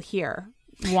possible here?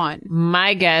 One.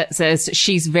 My guess is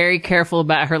she's very careful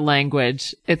about her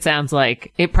language. It sounds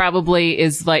like it probably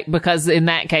is, like, because in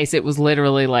that case it was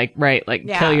literally like, right, like,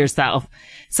 kill yourself.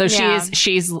 So she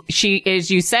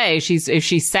as you say, if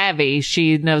she's savvy,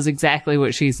 she knows exactly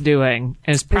what she's doing.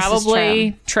 And is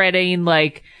probably treading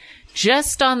like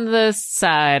just on the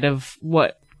side of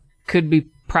what could be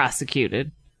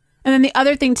prosecuted. And then the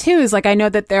other thing too is, like, I know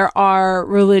that there are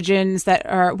religions that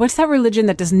are, what's that religion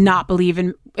that does not believe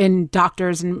in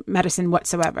doctors and medicine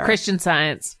whatsoever? Christian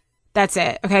Science. That's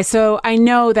it. Okay. So I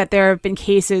know that there have been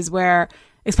cases where,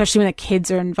 especially when the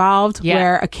kids are involved,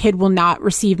 where a kid will not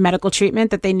receive medical treatment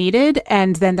that they needed,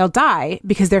 and then they'll die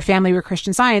because their family were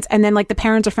Christian Science. And then, like, the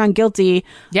parents are found guilty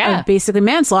of basically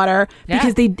manslaughter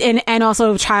because they, and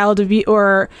also child abuse,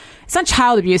 or it's not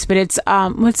child abuse, but it's,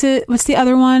 what's the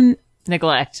other one?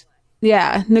 Neglect.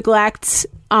 Yeah, neglect.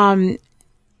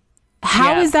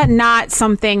 How is that not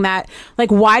something that, like,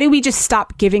 why do we just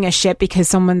stop giving a shit because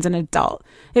someone's an adult?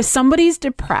 If somebody's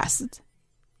depressed,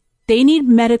 they need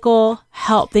medical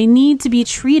help. They need to be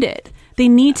treated. They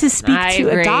need to speak to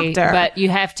a doctor. But you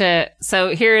have to.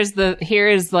 So here is the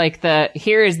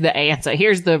answer.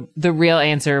 Here's the real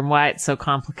answer and why it's so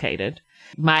complicated.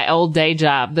 My old day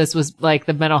job, this was like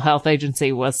the mental health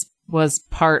agency was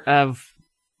part of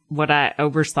what I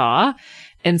oversaw.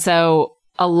 And so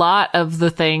a lot of the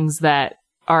things that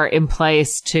are in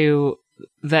place to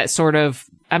that sort of,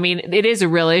 I mean, it is a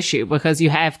real issue because you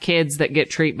have kids that get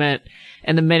treatment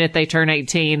and the minute they turn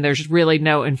 18, there's really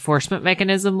no enforcement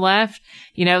mechanism left.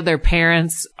 You know, their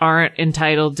parents aren't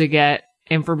entitled to get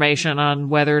information on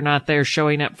whether or not they're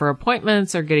showing up for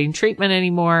appointments or getting treatment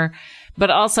anymore. But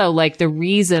also, like, the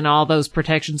reason all those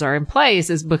protections are in place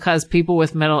is because people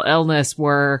with mental illness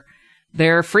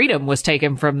their freedom was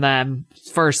taken from them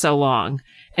for so long.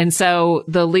 And so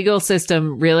the legal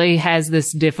system really has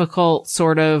this difficult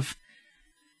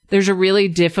there's a really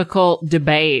difficult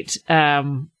debate,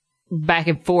 back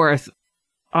and forth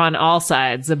on all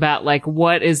sides about, like,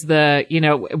 what is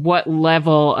what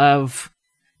level of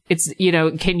it's,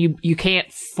 you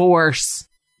can't force,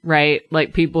 right?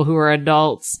 Like, people who are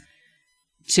adults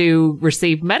to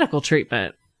receive medical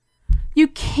treatment. You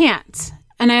can't.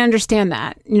 And I understand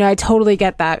that. I totally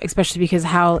get that, especially because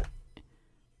how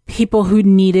people who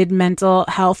needed mental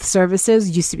health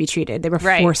services used to be treated. They were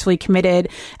forcefully committed.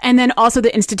 And then also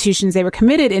the institutions they were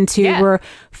committed into were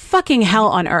fucking hell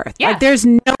on earth. Yeah. Like, there's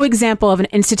no example of an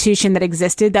institution that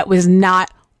existed that was not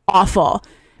awful,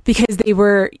 because they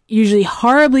were usually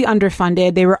horribly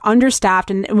underfunded. They were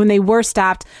understaffed. And when they were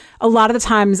staffed, a lot of the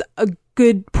times a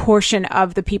good portion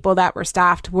of the people that were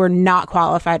staffed were not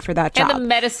qualified for that job. And the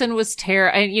medicine was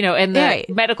terrible, and the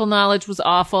medical knowledge was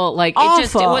awful. Like,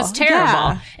 it was terrible.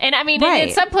 Yeah. And I mean,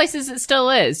 in some places it still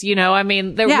is, I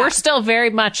mean, we're still very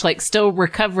much, like, still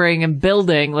recovering and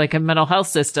building, like, a mental health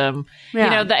system.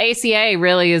 Yeah. The ACA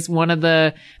really is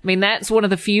that's one of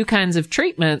the few kinds of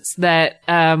treatments that,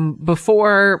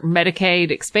 before Medicaid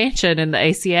expansion in the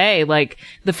ACA, like,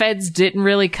 the feds didn't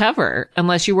really cover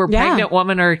unless you were a pregnant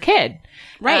woman or a kid.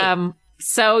 Right.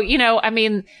 So, I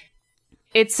mean,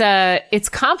 it's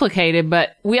complicated,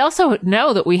 but we also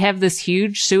know that we have this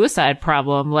huge suicide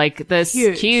problem, like this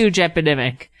huge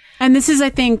epidemic. And this is, I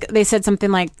think they said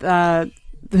something like,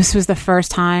 this was the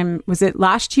first time, was it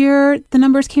last year the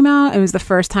numbers came out? It was the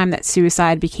first time that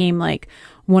suicide became, like,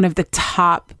 one of the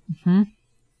top,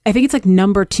 I think it's like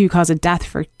number 2 cause of death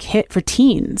for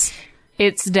teens.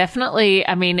 It's definitely,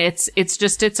 I mean, and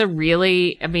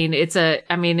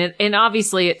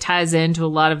obviously it ties into a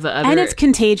lot of the other. And it's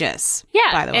contagious. Yeah,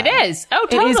 by the way. It is. Oh,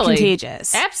 totally. It is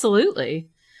contagious. Absolutely.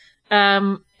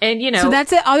 So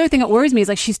that's the other thing that worries me is,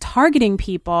 like, she's targeting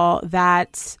people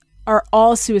that are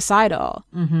all suicidal.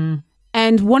 Mm-hmm.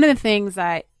 And one of the things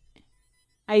that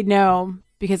I know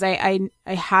because I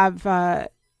have I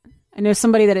know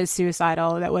somebody that was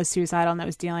suicidal and that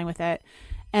was dealing with it,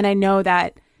 and I know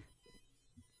that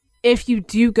if you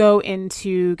do go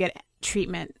into get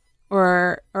treatment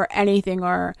or anything,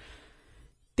 or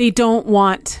they don't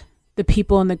want the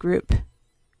people in the group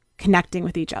connecting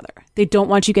with each other. They don't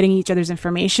want you getting each other's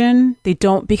information.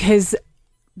 Because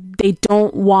they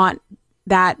don't want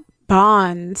that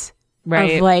bond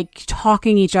of like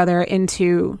talking each other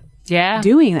into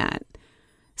doing that.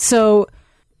 So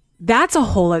that's a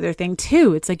whole other thing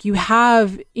too. It's like you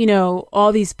have,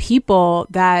 all these people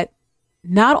that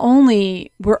not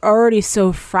only were already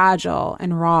so fragile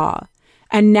and raw,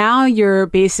 and now you're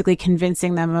basically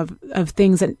convincing them of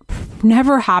things that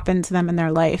never happened to them in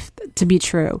their life to be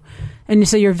true. And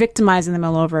so you're victimizing them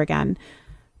all over again.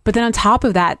 But then on top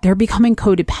of that, they're becoming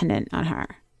codependent on her.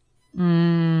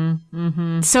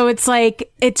 Mm-hmm. So it's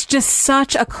like, it's just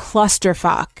such a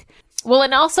clusterfuck. Well,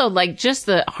 and also like just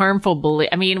the harmful belief.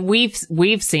 I mean, we've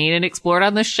seen and explored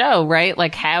on the show, right?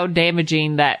 Like how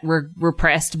damaging that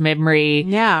repressed memory,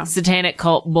 satanic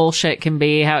cult bullshit can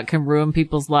be, how it can ruin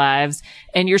people's lives.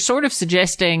 And you're sort of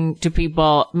suggesting to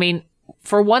people, I mean,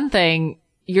 for one thing,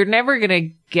 you're never going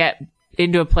to get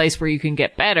into a place where you can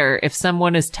get better if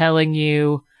someone is telling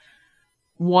you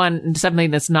something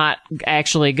that's not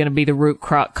actually going to be the root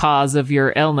cause of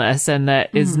your illness, and that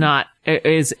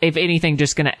is if anything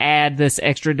just going to add this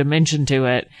extra dimension to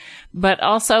it. But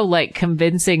also like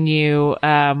convincing you,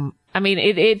 I mean,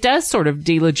 it does sort of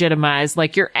delegitimize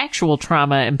like your actual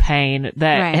trauma and pain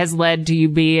that has led to you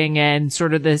being in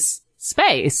sort of this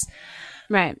space.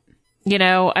 Right.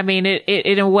 I mean, it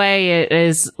in a way it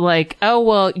is like, oh,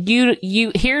 well,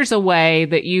 you, here's a way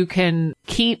that you can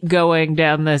keep going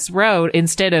down this road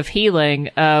instead of healing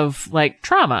of like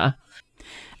trauma.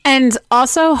 And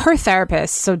also her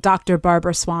therapist, so Dr.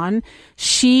 Barbara Swan,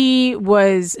 she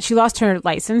lost her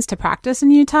license to practice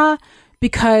in Utah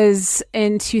because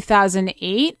in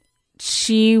 2008,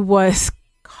 she was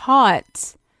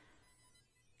caught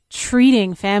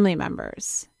treating family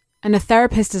members. And a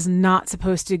therapist is not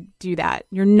supposed to do that.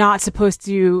 You're not supposed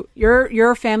to,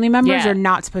 your family members are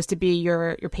not supposed to be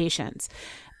your patients.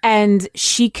 And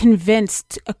she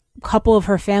convinced a couple of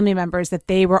her family members that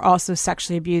they were also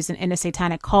sexually abused and in a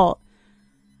satanic cult.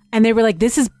 And they were like,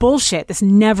 this is bullshit. This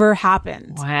never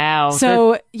happened. Wow.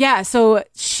 So, so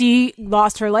she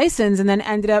lost her license and then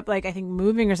ended up like, I think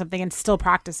moving or something and still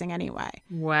practicing anyway.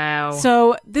 Wow.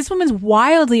 So this woman's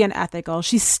wildly unethical.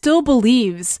 She still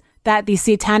believes that these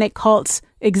satanic cults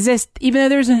exist, even though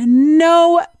there's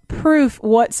no proof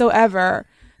whatsoever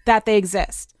that they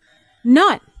exist.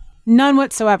 None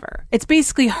whatsoever. It's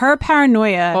basically her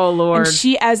paranoia. Oh, Lord. And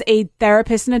she, as a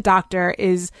therapist and a doctor,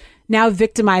 is now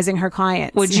victimizing her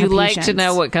clients. Would you like to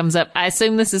know what comes up? I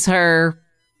assume this is her.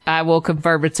 I will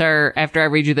confirm it's her after I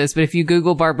read you this. But if you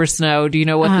Google Barbara Snow, do you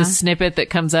know what the snippet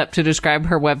that comes up to describe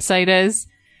her website is?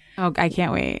 Oh, I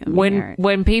can't wait.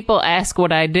 When people ask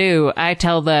what I do, I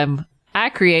tell them I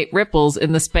create ripples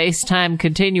in the space-time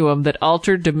continuum that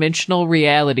alter dimensional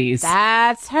realities.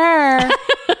 That's her.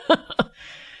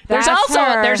 There's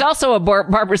also a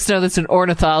Barbara Snow that's an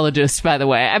ornithologist, by the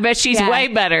way. I bet she's way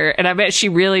better, and I bet she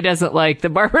really doesn't like the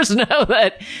Barbara Snow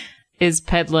that is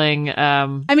peddling.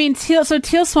 I mean, Teal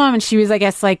Swan, when she was, I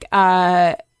guess, like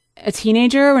a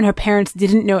teenager, when her parents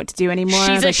didn't know what to do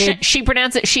anymore.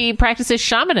 She practices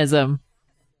shamanism.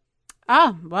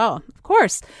 Oh, well, of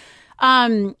course.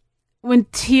 When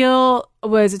Teal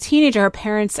was a teenager, her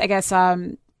parents, I guess,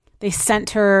 they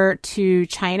sent her to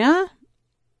China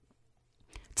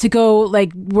to go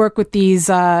like work with these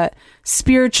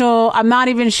spiritual, I'm not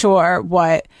even sure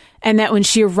what. And that when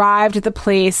she arrived at the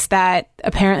place, that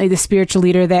apparently the spiritual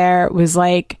leader there was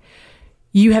like,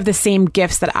 you have the same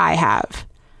gifts that I have.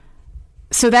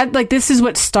 So that, like, this is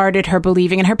what started her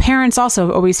believing. And her parents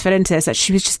also always fit into this, that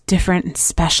she was just different and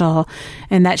special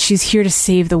and that she's here to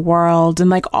save the world and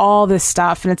like all this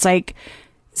stuff. And it's like,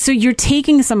 so you're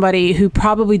taking somebody who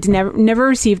probably never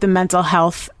received the mental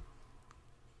health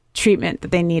treatment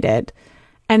that they needed.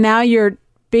 And now you're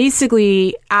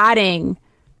basically adding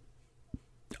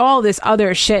all this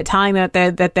other shit, telling them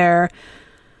that they're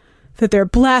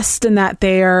blessed and that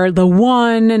they are the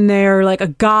one and they're like a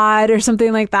god or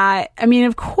something like that. I mean,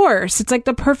 of course, it's like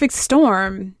the perfect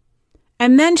storm.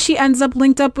 And then she ends up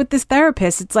linked up with this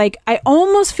therapist. It's like, I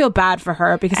almost feel bad for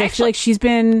her because I feel like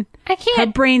her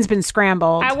brain's been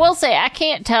scrambled. I will say, I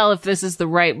can't tell if this is the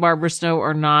right Barbara Snow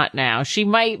or not now. This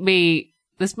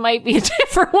might be a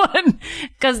different one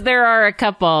because there are a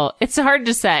couple. It's hard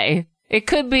to say. It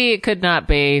could be, it could not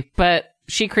be, but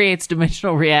she creates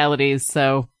dimensional realities,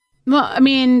 so. Well, I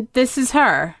mean, this is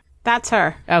her. That's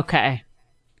her. Okay.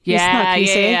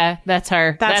 Yeah. That's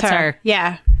her. That's her.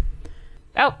 Yeah.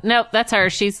 Oh, no, that's her.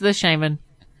 She's the shaman.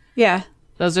 Yeah.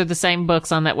 Those are the same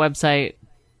books on that website.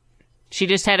 She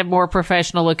just had a more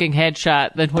professional looking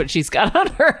headshot than what she's got on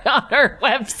her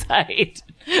website.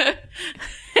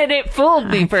 And it fooled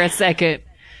me for a second.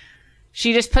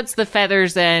 She just puts the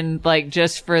feathers in, like,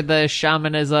 just for the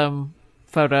shamanism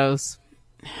photos.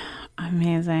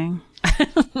 Amazing.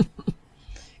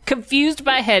 Confused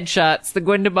by headshots, the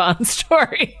Gwenda Bond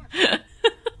story.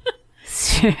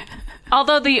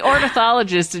 Although the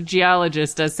ornithologist and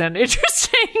geologist does sound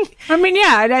interesting. I mean,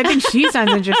 yeah, I think she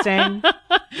sounds interesting.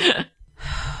 God,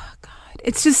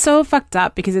 it's just so fucked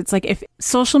up because it's like if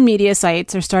social media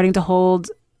sites are starting to hold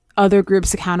other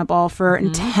groups accountable for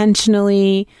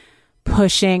intentionally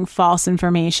pushing false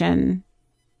information,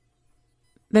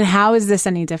 then how is this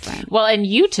any different? Well, and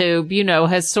YouTube, you know,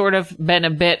 has sort of been a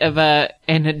bit of a,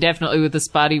 and definitely with a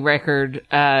spotty record,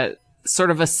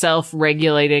 sort of a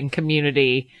self-regulating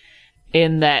community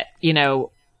in that, you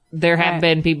know, there have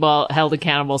been people held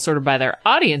accountable sort of by their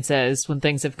audiences when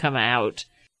things have come out.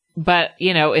 But,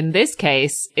 you know, in this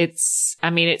case, it's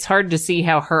hard to see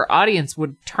how her audience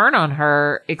would turn on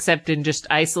her except in just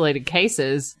isolated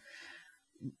cases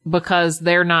because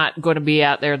they're not going to be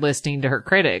out there listening to her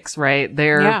critics, right?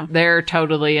 They're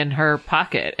totally in her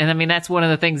pocket. And I mean, that's one of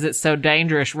the things that's so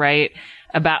dangerous, right?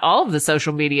 About all of the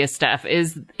social media stuff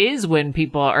is when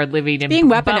people are living in being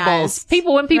bubbles. weaponized.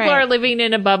 When people are living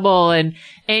in a bubble and,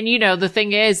 you know, the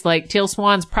thing is, like, Teal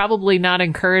Swan's probably not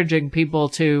encouraging people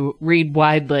to read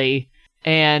widely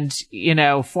and, you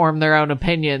know, form their own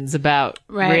opinions about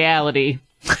reality.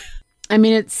 I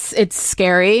mean, it's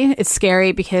scary. It's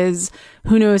scary because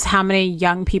who knows how many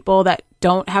young people that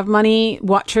don't have money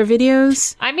watch her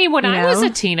videos. I mean, when I was a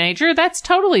teenager, that's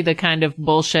totally the kind of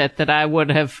bullshit that I would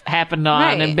have happened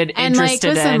on and been interested in. And like,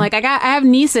 listen, like I have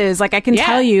nieces, like I can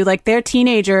tell you, like they're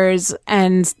teenagers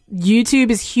and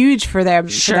YouTube is huge for them,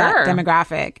 for that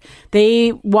demographic.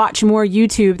 They watch more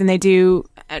YouTube than they do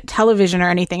television or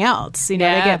anything else. You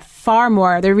know, they get far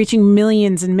more. They're reaching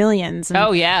millions and millions.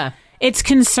 And it's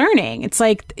concerning. It's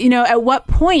like, you know, at what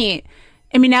point,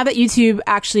 I mean, now that YouTube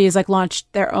actually has like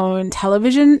launched their own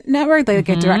television network, like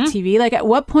a direct TV, like at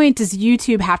what point does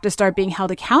YouTube have to start being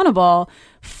held accountable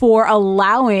for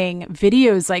allowing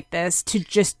videos like this to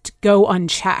just go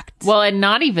unchecked? Well, and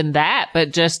not even that,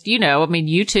 but just, you know, I mean,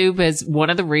 YouTube is one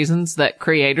of the reasons that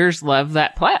creators love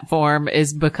that platform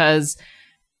is because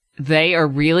they are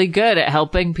really good at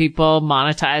helping people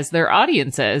monetize their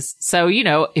audiences. So, you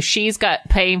know, if she's got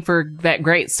paying for that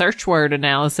great search word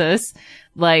analysis,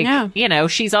 like, you know,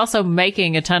 she's also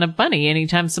making a ton of money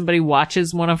anytime somebody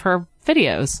watches one of her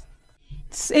videos.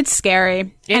 It's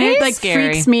scary. It like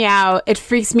scary. Freaks me out. It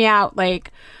freaks me out.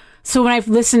 Like, so when I've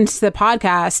listened to the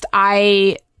podcast,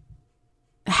 I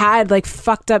had like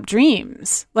fucked up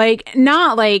dreams. Like,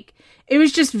 not like, it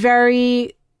was just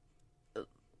very,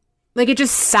 like, it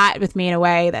just sat with me in a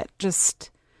way that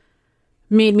just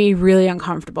made me really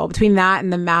uncomfortable. Between that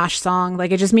and the MASH song,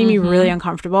 like, it just made me really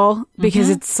uncomfortable because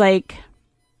it's like,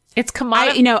 it's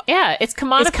it's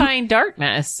commodifying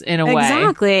darkness in a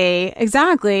way.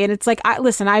 Exactly. And it's like,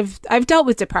 I've dealt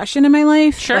with depression in my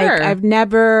life. Sure. Like, I've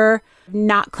never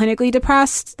not clinically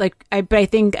depressed. Like, but I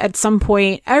think at some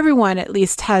point, everyone at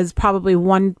least has probably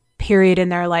one period in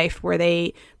their life where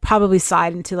they probably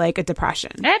slide into like a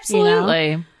depression. Absolutely.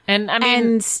 You know? And I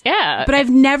mean, but I've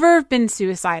never been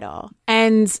suicidal.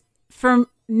 And for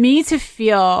me to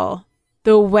feel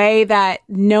the way that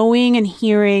knowing and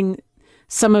hearing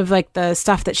some of like the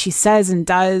stuff that she says and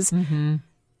does,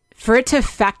 for it to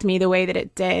affect me the way that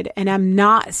it did, and I'm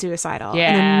not suicidal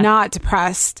and I'm not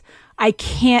depressed, I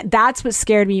can't, that's what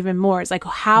scared me even more. It's like,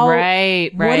 how,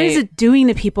 what is it doing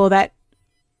to people that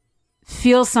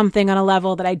feel something on a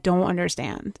level that I don't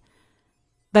understand,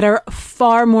 that are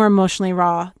far more emotionally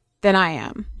raw than I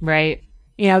am? Right.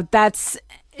 You know,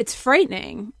 it's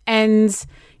frightening. And,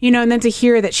 you know, and then to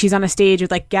hear that she's on a stage with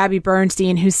like Gabby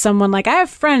Bernstein, who's someone like, I have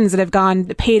friends that have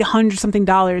paid $100-something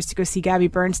to go see Gabby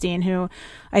Bernstein, who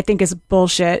I think is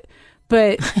bullshit,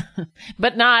 but,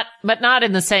 but not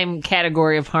in the same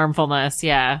category of harmfulness.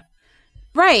 Yeah.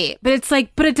 Right. But it's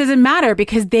like, but it doesn't matter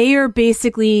because they are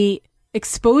basically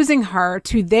exposing her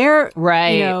to their,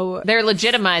 you know, they're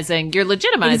legitimizing. You're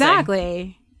legitimizing.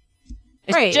 Exactly.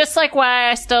 It's just like why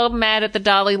I still mad at the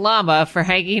Dalai Lama for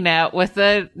hanging out with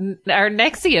our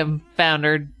NXIVM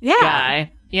founder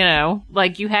guy. You know,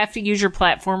 like, you have to use your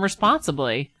platform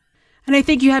responsibly. And I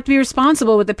think you have to be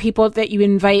responsible with the people that you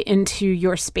invite into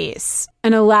your space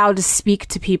and allow to speak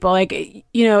to people. Like,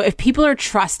 you know, if people are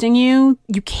trusting you,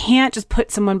 you can't just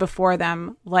put someone before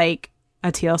them like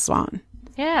a Teal Swan.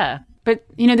 Yeah. But,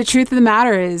 the truth of the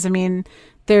matter is, I mean,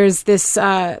 there's this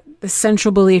the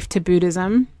central belief to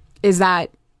Buddhism is that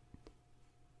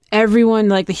everyone,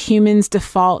 like the human's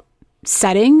default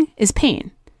setting is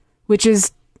pain, which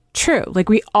is true. Like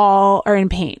we all are in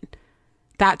pain.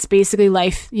 That's basically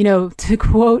life. To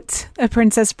quote A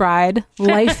Princess Bride,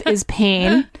 life is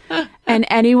pain. And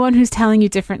anyone who's telling you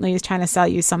differently is trying to sell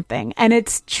you something. And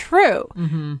it's true.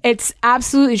 Mm-hmm. It's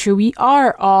absolutely true. We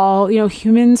are all,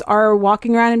 humans are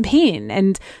walking around in pain.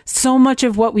 And so much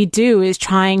of what we do is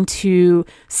trying to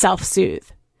self-soothe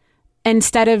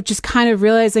instead of just kind of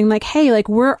realizing like, hey, like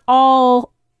we're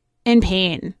all in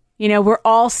pain. We're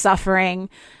all suffering.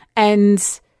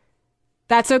 And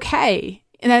that's okay.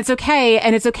 And that's okay.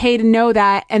 And it's okay to know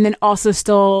that and then also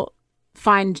still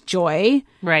find joy.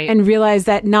 Right. And realize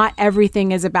that not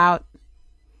everything is about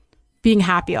being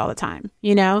happy all the time,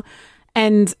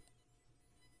 And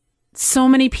so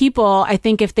many people, I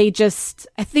think if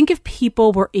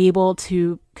people were able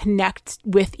to connect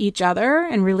with each other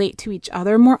and relate to each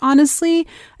other more honestly,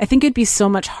 I think it'd be so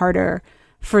much harder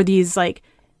for these like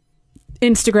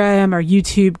Instagram or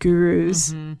YouTube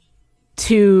gurus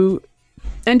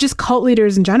and just cult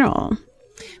leaders in general.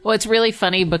 Well, it's really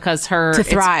funny because to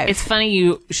thrive. It's funny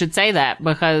you should say that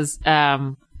because,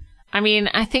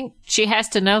 I think she has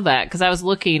to know that because I was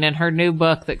looking and her new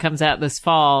book that comes out this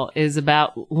fall is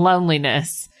about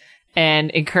loneliness and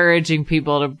encouraging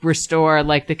people to restore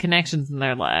like the connections in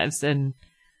their lives. And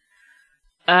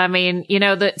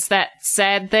that's that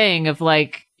sad thing of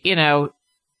like,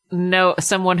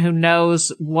 someone who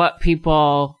knows what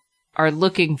people are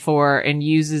looking for and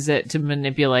uses it to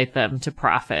manipulate them to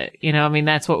profit.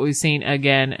 That's what we've seen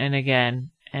again and again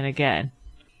and again.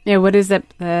 Yeah, what is it?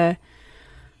 The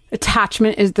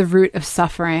attachment is the root of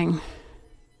suffering.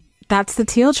 That's the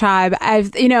Teal Tribe.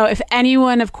 If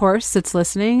anyone, of course, that's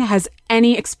listening has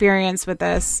any experience with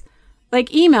this, like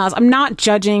emails. I'm not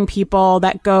judging people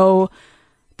that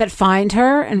find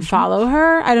her and follow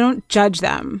her. I don't judge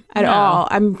them at all.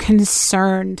 I'm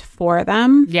concerned for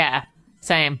them. Yeah,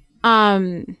 same.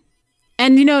 And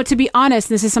to be honest,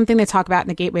 this is something they talk about in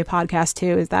the Gateway podcast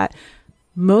too, is that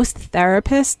most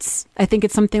therapists, I think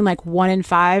it's something like 1 in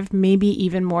 5, maybe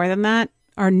even more than that,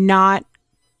 are not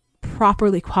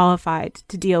properly qualified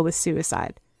to deal with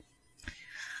suicide.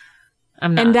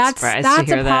 I'm not surprised to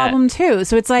hear a problem too.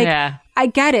 So it's like, I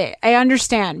get it. I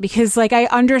understand because like, I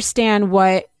understand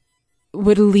what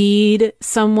would lead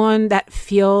someone that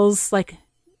feels like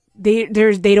they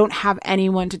don't have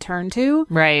anyone to turn to,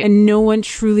 right? And no one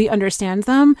truly understands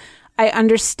them. I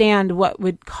understand what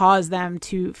would cause them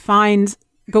to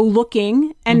go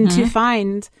looking and to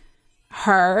find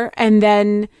her, and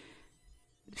then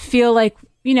feel like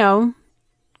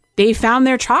they found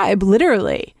their tribe,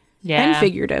 literally and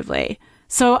figuratively.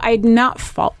 So I'm not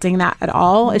faulting that at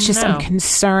all. It's just I'm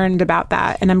concerned about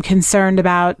that, and I'm concerned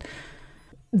about.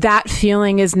 That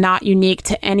feeling is not unique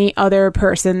to any other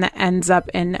person that ends up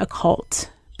in a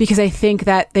cult, because I think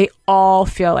that they all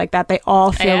feel like that. They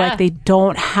all feel like they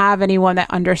don't have anyone that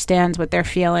understands what they're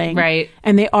feeling. Right.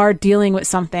 And they are dealing with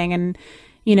something, and,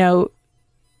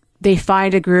 they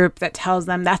find a group that tells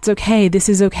them that's okay. This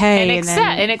is okay.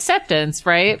 And acceptance,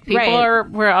 right? People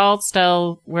we're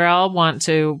all want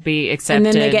to be accepted. And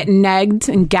then they get negged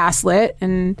and gaslit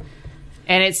and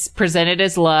it's presented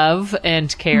as love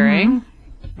and caring.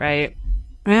 Right.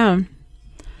 Yeah.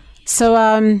 So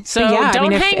yeah,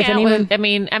 don't hang out with,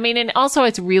 and also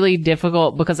it's really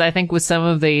difficult because I think with some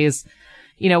of these,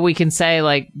 we can say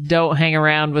like, don't hang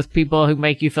around with people who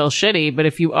make you feel shitty. But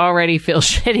if you already feel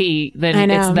shitty,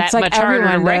 then it's much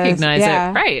harder to recognize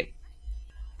it. Right.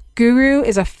 Guru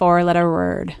is a 4-letter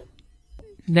word.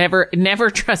 Never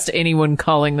trust anyone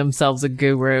calling themselves a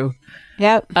guru.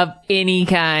 Yep. Of any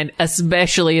kind,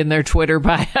 especially in their Twitter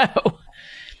bio.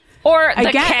 Or the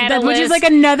catalyst, which is like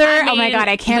another. Oh my god,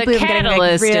 I can't believe I'm getting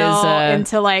like real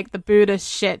into like the Buddhist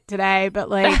shit today. But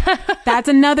like, that's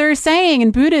another saying in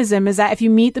Buddhism is that if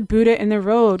you meet the Buddha in the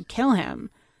road, kill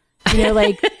him.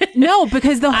 No,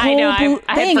 because the whole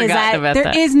thing is that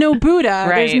there is no Buddha.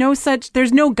 Right.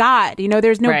 There's no God.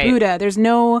 There's no Buddha. There's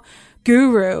no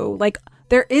guru. Like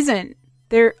there isn't.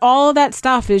 All of that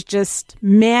stuff is just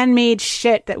man-made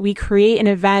shit that we create an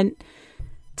event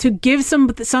to give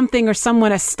something or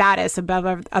someone a status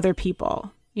above other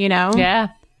people, Yeah.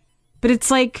 But it's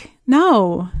like,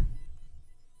 no.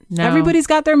 Everybody's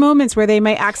got their moments where they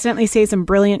might accidentally say some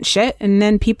brilliant shit, and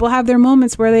then people have their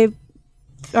moments where they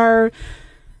are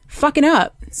fucking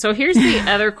up. So here's the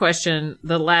other question,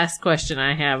 the last question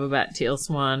I have about Teal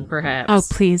Swan, perhaps. Oh,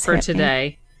 please. For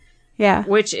today. Yeah.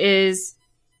 Which is,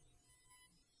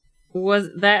 was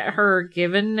that her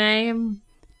given name?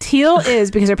 Teal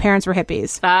is because her parents were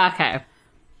hippies. Okay.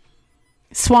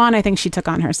 Swan, I think she took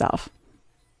on herself.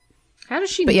 How does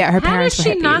she? But yeah, her parents were hippies.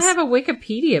 How does she not have a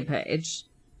Wikipedia page?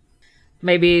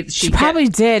 Maybe she probably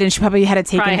did, and she probably had it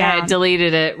taken down. Had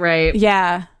deleted it, right?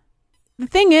 Yeah. The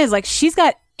thing is, like, she's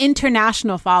got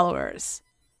international followers.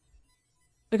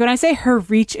 Like, when I say her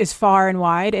reach is far and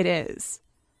wide, it is.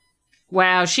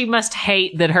 Wow, she must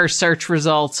hate that her search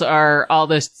results are all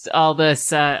this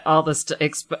exposés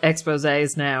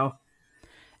now.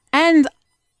 And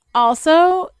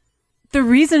also, the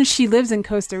reason she lives in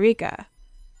Costa Rica,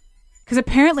 because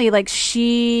apparently, like,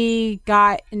 she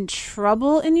got in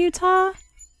trouble in Utah,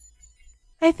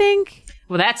 I think.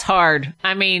 Well, that's hard.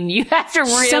 I mean, you have to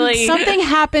really... Something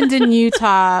happened in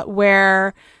Utah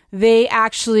where they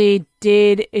actually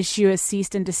did issue a cease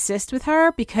and desist with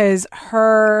her because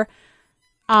her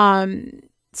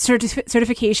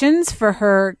certifications for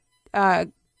her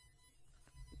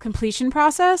completion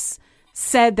process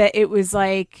said that it was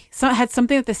like had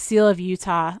something with the seal of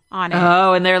Utah on it.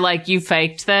 Oh, and they're like, you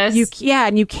faked this?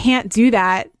 And you can't do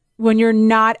that when you're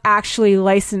not actually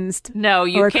licensed. No,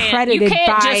 you or can't. Accredited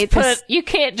You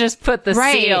can't just put the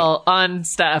seal on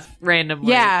stuff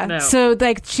randomly. Yeah. No. So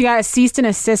like she got a cease and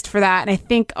desist for that, and I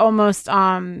think almost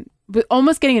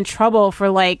getting in trouble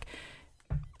for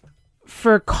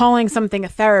calling something a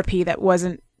therapy that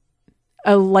wasn't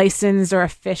a licensed or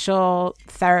official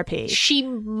therapy. She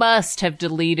must have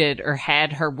deleted or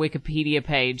had her Wikipedia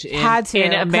page in America.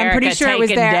 I'm pretty sure it was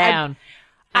there. Down.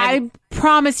 I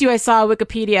promise you I saw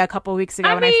Wikipedia a couple of weeks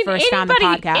ago when I first found the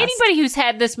podcast. Anybody who's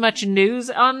had this much news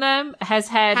on them has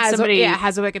somebody...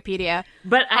 has a Wikipedia.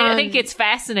 But I think it's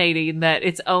fascinating that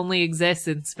it only exists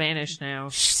in Spanish now.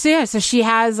 So she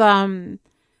has,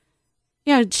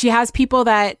 she has people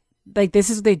that, like, this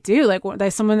is what they do. Like,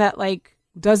 there's someone that, like,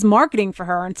 does marketing for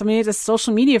her and somebody who does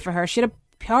social media for her. She had a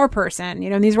PR person,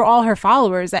 and these were all her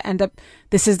followers that end up,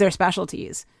 this is their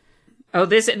specialties. Oh,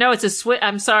 it's a Swiss.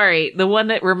 I'm sorry. The one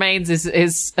that remains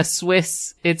is a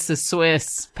Swiss. It's a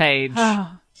Swiss page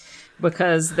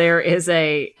because there is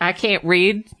I can't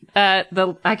read it. But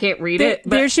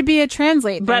there should be a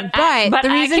translate. But the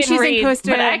reason she's in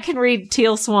Costa Rica. But I can read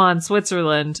Teal Swan,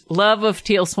 Switzerland. Love of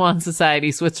Teal Swan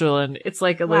Society, Switzerland. It's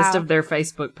like a list of their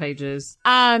Facebook pages.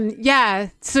 Yeah.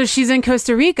 So she's in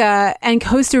Costa Rica, and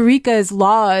Costa Rica's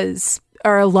laws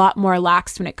are a lot more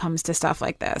lax when it comes to stuff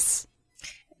like this.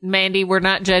 Mandy, we're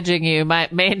not judging you.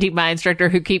 Mandy, my instructor,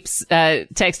 who keeps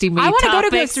texting me. I want to go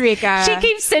to Costa Rica. She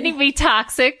keeps sending me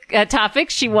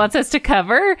topics she wants us to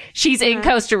cover. She's in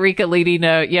Costa Rica leading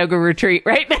a yoga retreat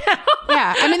right now.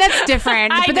 Yeah, I mean that's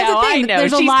different. But that's the thing.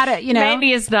 There's a lot of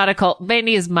Mandy is not a cult.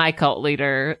 Mandy is my cult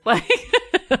leader. Like,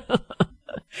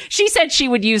 she said she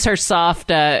would use her soft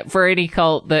for any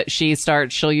cult that she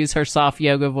starts. She'll use her soft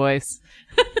yoga voice.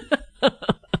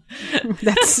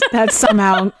 That's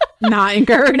somehow not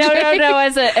encouraging. No.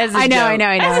 As a I know.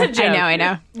 I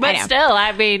know. But still,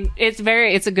 I mean, it's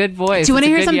a good voice. Do you want to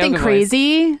hear something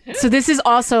crazy? So this is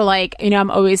also like,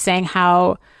 I'm always saying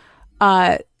how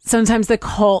sometimes the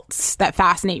cults that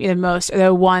fascinate me the most are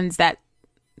the ones that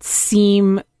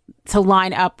seem to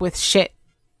line up with shit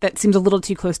that seems a little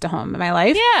too close to home in my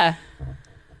life. Yeah.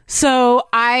 So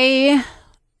I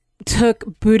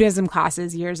took Buddhism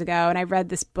classes years ago, and I read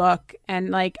this book,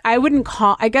 and like I wouldn't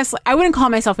call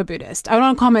myself a Buddhist. I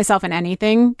don't call myself an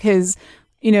anything because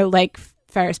like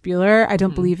Ferris Bueller, I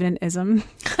don't believe in an ism.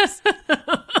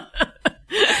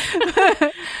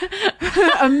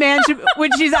 A man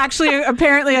which is actually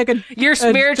apparently like your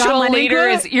spiritual leader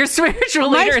is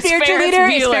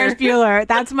Ferris Bueller.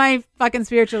 That's my fucking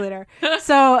spiritual leader.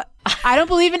 So I don't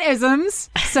believe in isms.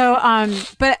 So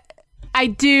but I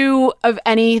do of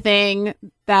anything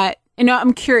that,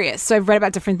 I'm curious. So I've read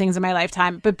about different things in my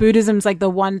lifetime, but Buddhism's like the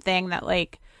one thing that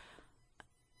like,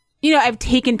 I've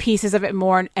taken pieces of it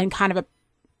more and kind of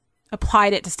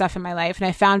applied it to stuff in my life. And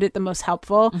I found it the most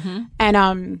helpful.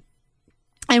 Mm-hmm.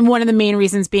 And one of the main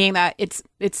reasons being that it's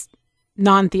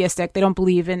non-theistic. They don't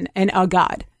believe in a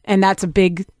God. And that's a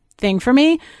big thing for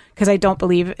me because I don't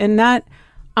believe in that.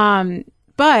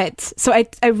 But so I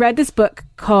read this book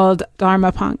called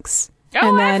Dharma Punks. Oh,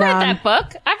 and then, I've read that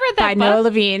book. By Noah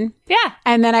Levine. Yeah.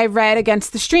 And then I read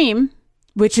Against the Stream,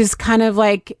 which is kind of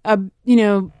like a,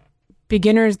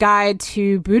 beginner's guide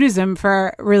to Buddhism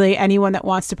for really anyone that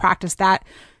wants to practice that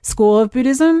school of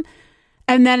Buddhism.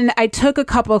 And then I took a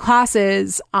couple of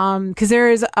classes because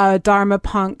there is a Dharma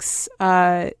Punks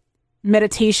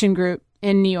meditation group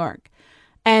in New York.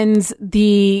 And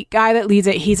the guy that leads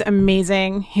it, he's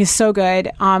amazing. He's so good.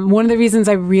 One of the reasons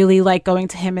I really like going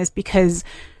to him is because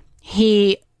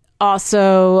he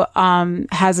also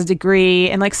has a degree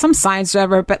in like some science or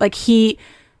whatever, but like he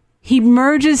he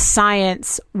merges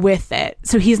science with it.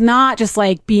 So he's not just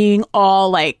like being all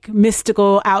like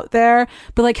mystical out there,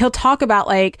 but like he'll talk about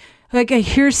like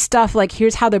here's stuff, like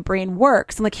here's how the brain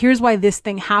works, and like here's why this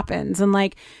thing happens, and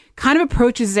like kind of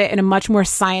approaches it in a much more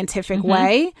scientific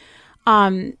way,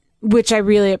 which I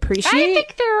really appreciate.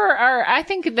 I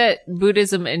think that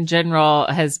Buddhism in general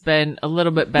has been a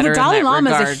little bit better. Well, the Dalai in that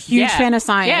Lama regard. is a huge fan of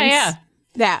science.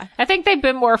 Yeah. I think they've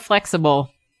been more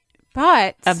flexible.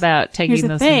 But about taking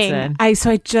those things in.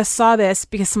 So I just saw this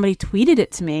because somebody tweeted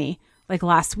it to me like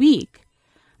last week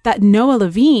that Noah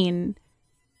Levine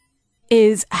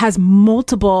has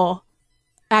multiple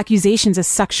accusations of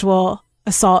sexual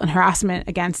assault and harassment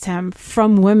against him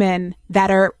from women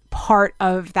that are part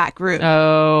of that group.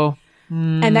 Oh.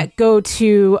 And that go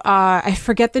to I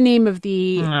forget the name of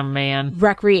the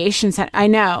recreation center. I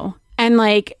know. And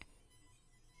like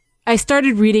I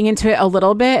started reading into it a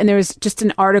little bit, and there was just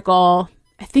an article,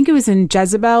 I think it was in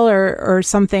Jezebel or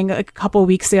something like a couple of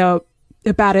weeks ago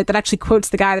about it that actually quotes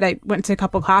the guy that I went to a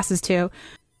couple classes to.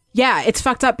 Yeah, it's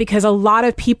fucked up because a lot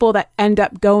of people that end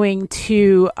up going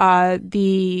to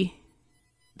the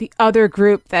other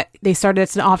group that they started,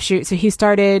 it's an offshoot. So he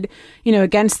started,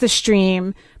 Against the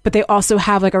Stream, but they also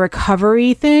have like a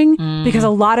recovery thing because a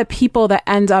lot of people that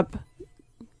end up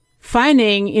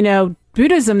finding,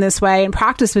 Buddhism this way and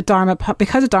practice with Dharma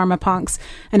because of Dharma punks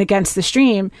and Against the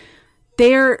Stream,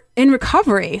 they're in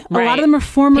recovery. Right. A lot of them are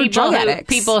former drug addicts.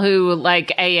 People who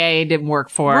like AA didn't work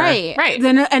for. Right.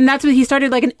 And that's what he started,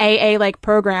 like an AA like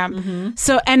program.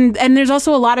 So and there's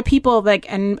also a lot of people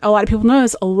and a lot of people know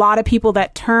this, a lot of people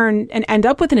that turn and end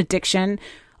up with an addiction.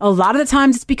 A lot of the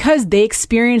times it's because they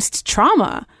experienced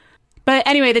trauma. But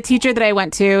anyway, the teacher that I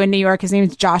went to in New York, his name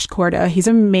is Josh Corda. He's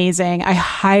amazing. I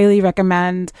highly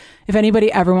recommend if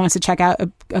anybody ever wants to check out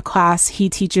a class. He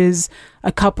teaches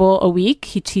a couple a week.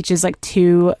 He teaches like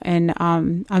 2 in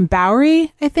on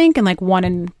Bowery, I think, and like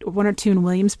 1 or 2 in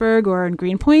Williamsburg or in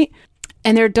Greenpoint.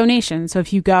 And they're donations. So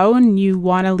if you go and you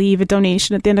want to leave a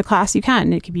donation at the end of class, you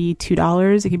can. It could be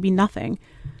 $2. It could be nothing.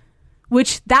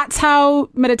 Which that's how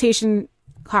meditation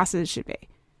classes should be.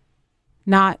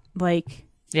 Not like...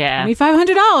 Yeah.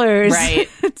 $2,500 right.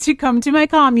 to come to my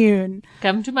commune.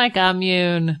 Come to my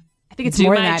commune. I think it's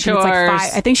more than that.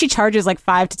 I think she charges like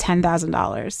 $5,000 to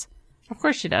 $10,000. Of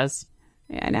course she does.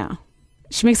 Yeah, I know.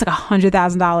 She makes like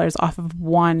 $100,000 off of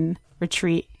one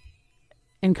retreat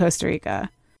in Costa Rica.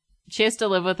 She has to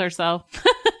live with herself.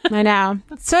 I know.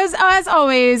 So as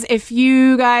always, if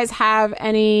you guys have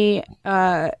any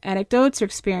anecdotes or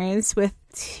experience with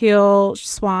Teal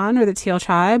Swan or the Teal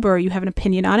Tribe, or you have an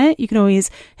opinion on it, you can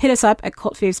always hit us up at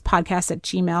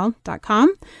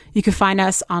cultfavespodcast@gmail.com. You can find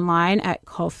us online at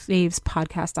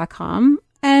cultfavespodcast.com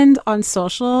and on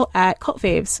social at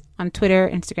cultfaves on Twitter,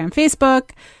 Instagram,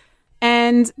 Facebook.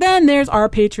 And then there's our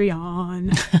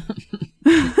Patreon.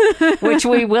 Which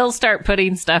we will start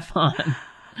putting stuff on.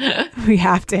 We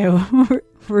have to.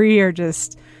 We are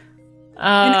just...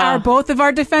 in both of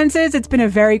our defenses, it's been a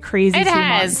very crazy few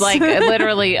months. Like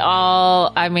literally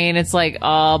all, it's like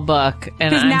all book.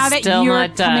 And I'm now that still you're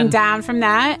not done. coming down from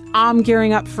that, I'm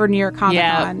gearing up for New York Comic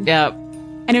Con. Yep.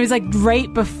 And it was like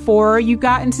right before you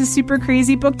got into super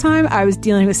crazy book time, I was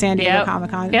dealing with San Diego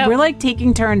Comic Con. We're like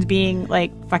taking turns being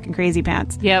like fucking crazy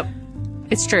pants. Yep.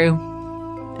 It's true.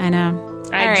 I know.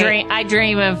 I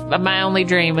dream of, my only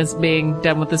dream is being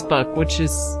done with this book, which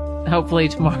is hopefully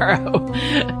tomorrow.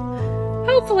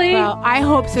 Hopefully. Well, I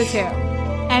hope so too.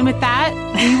 And with that,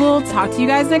 we will talk to you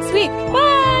guys next week.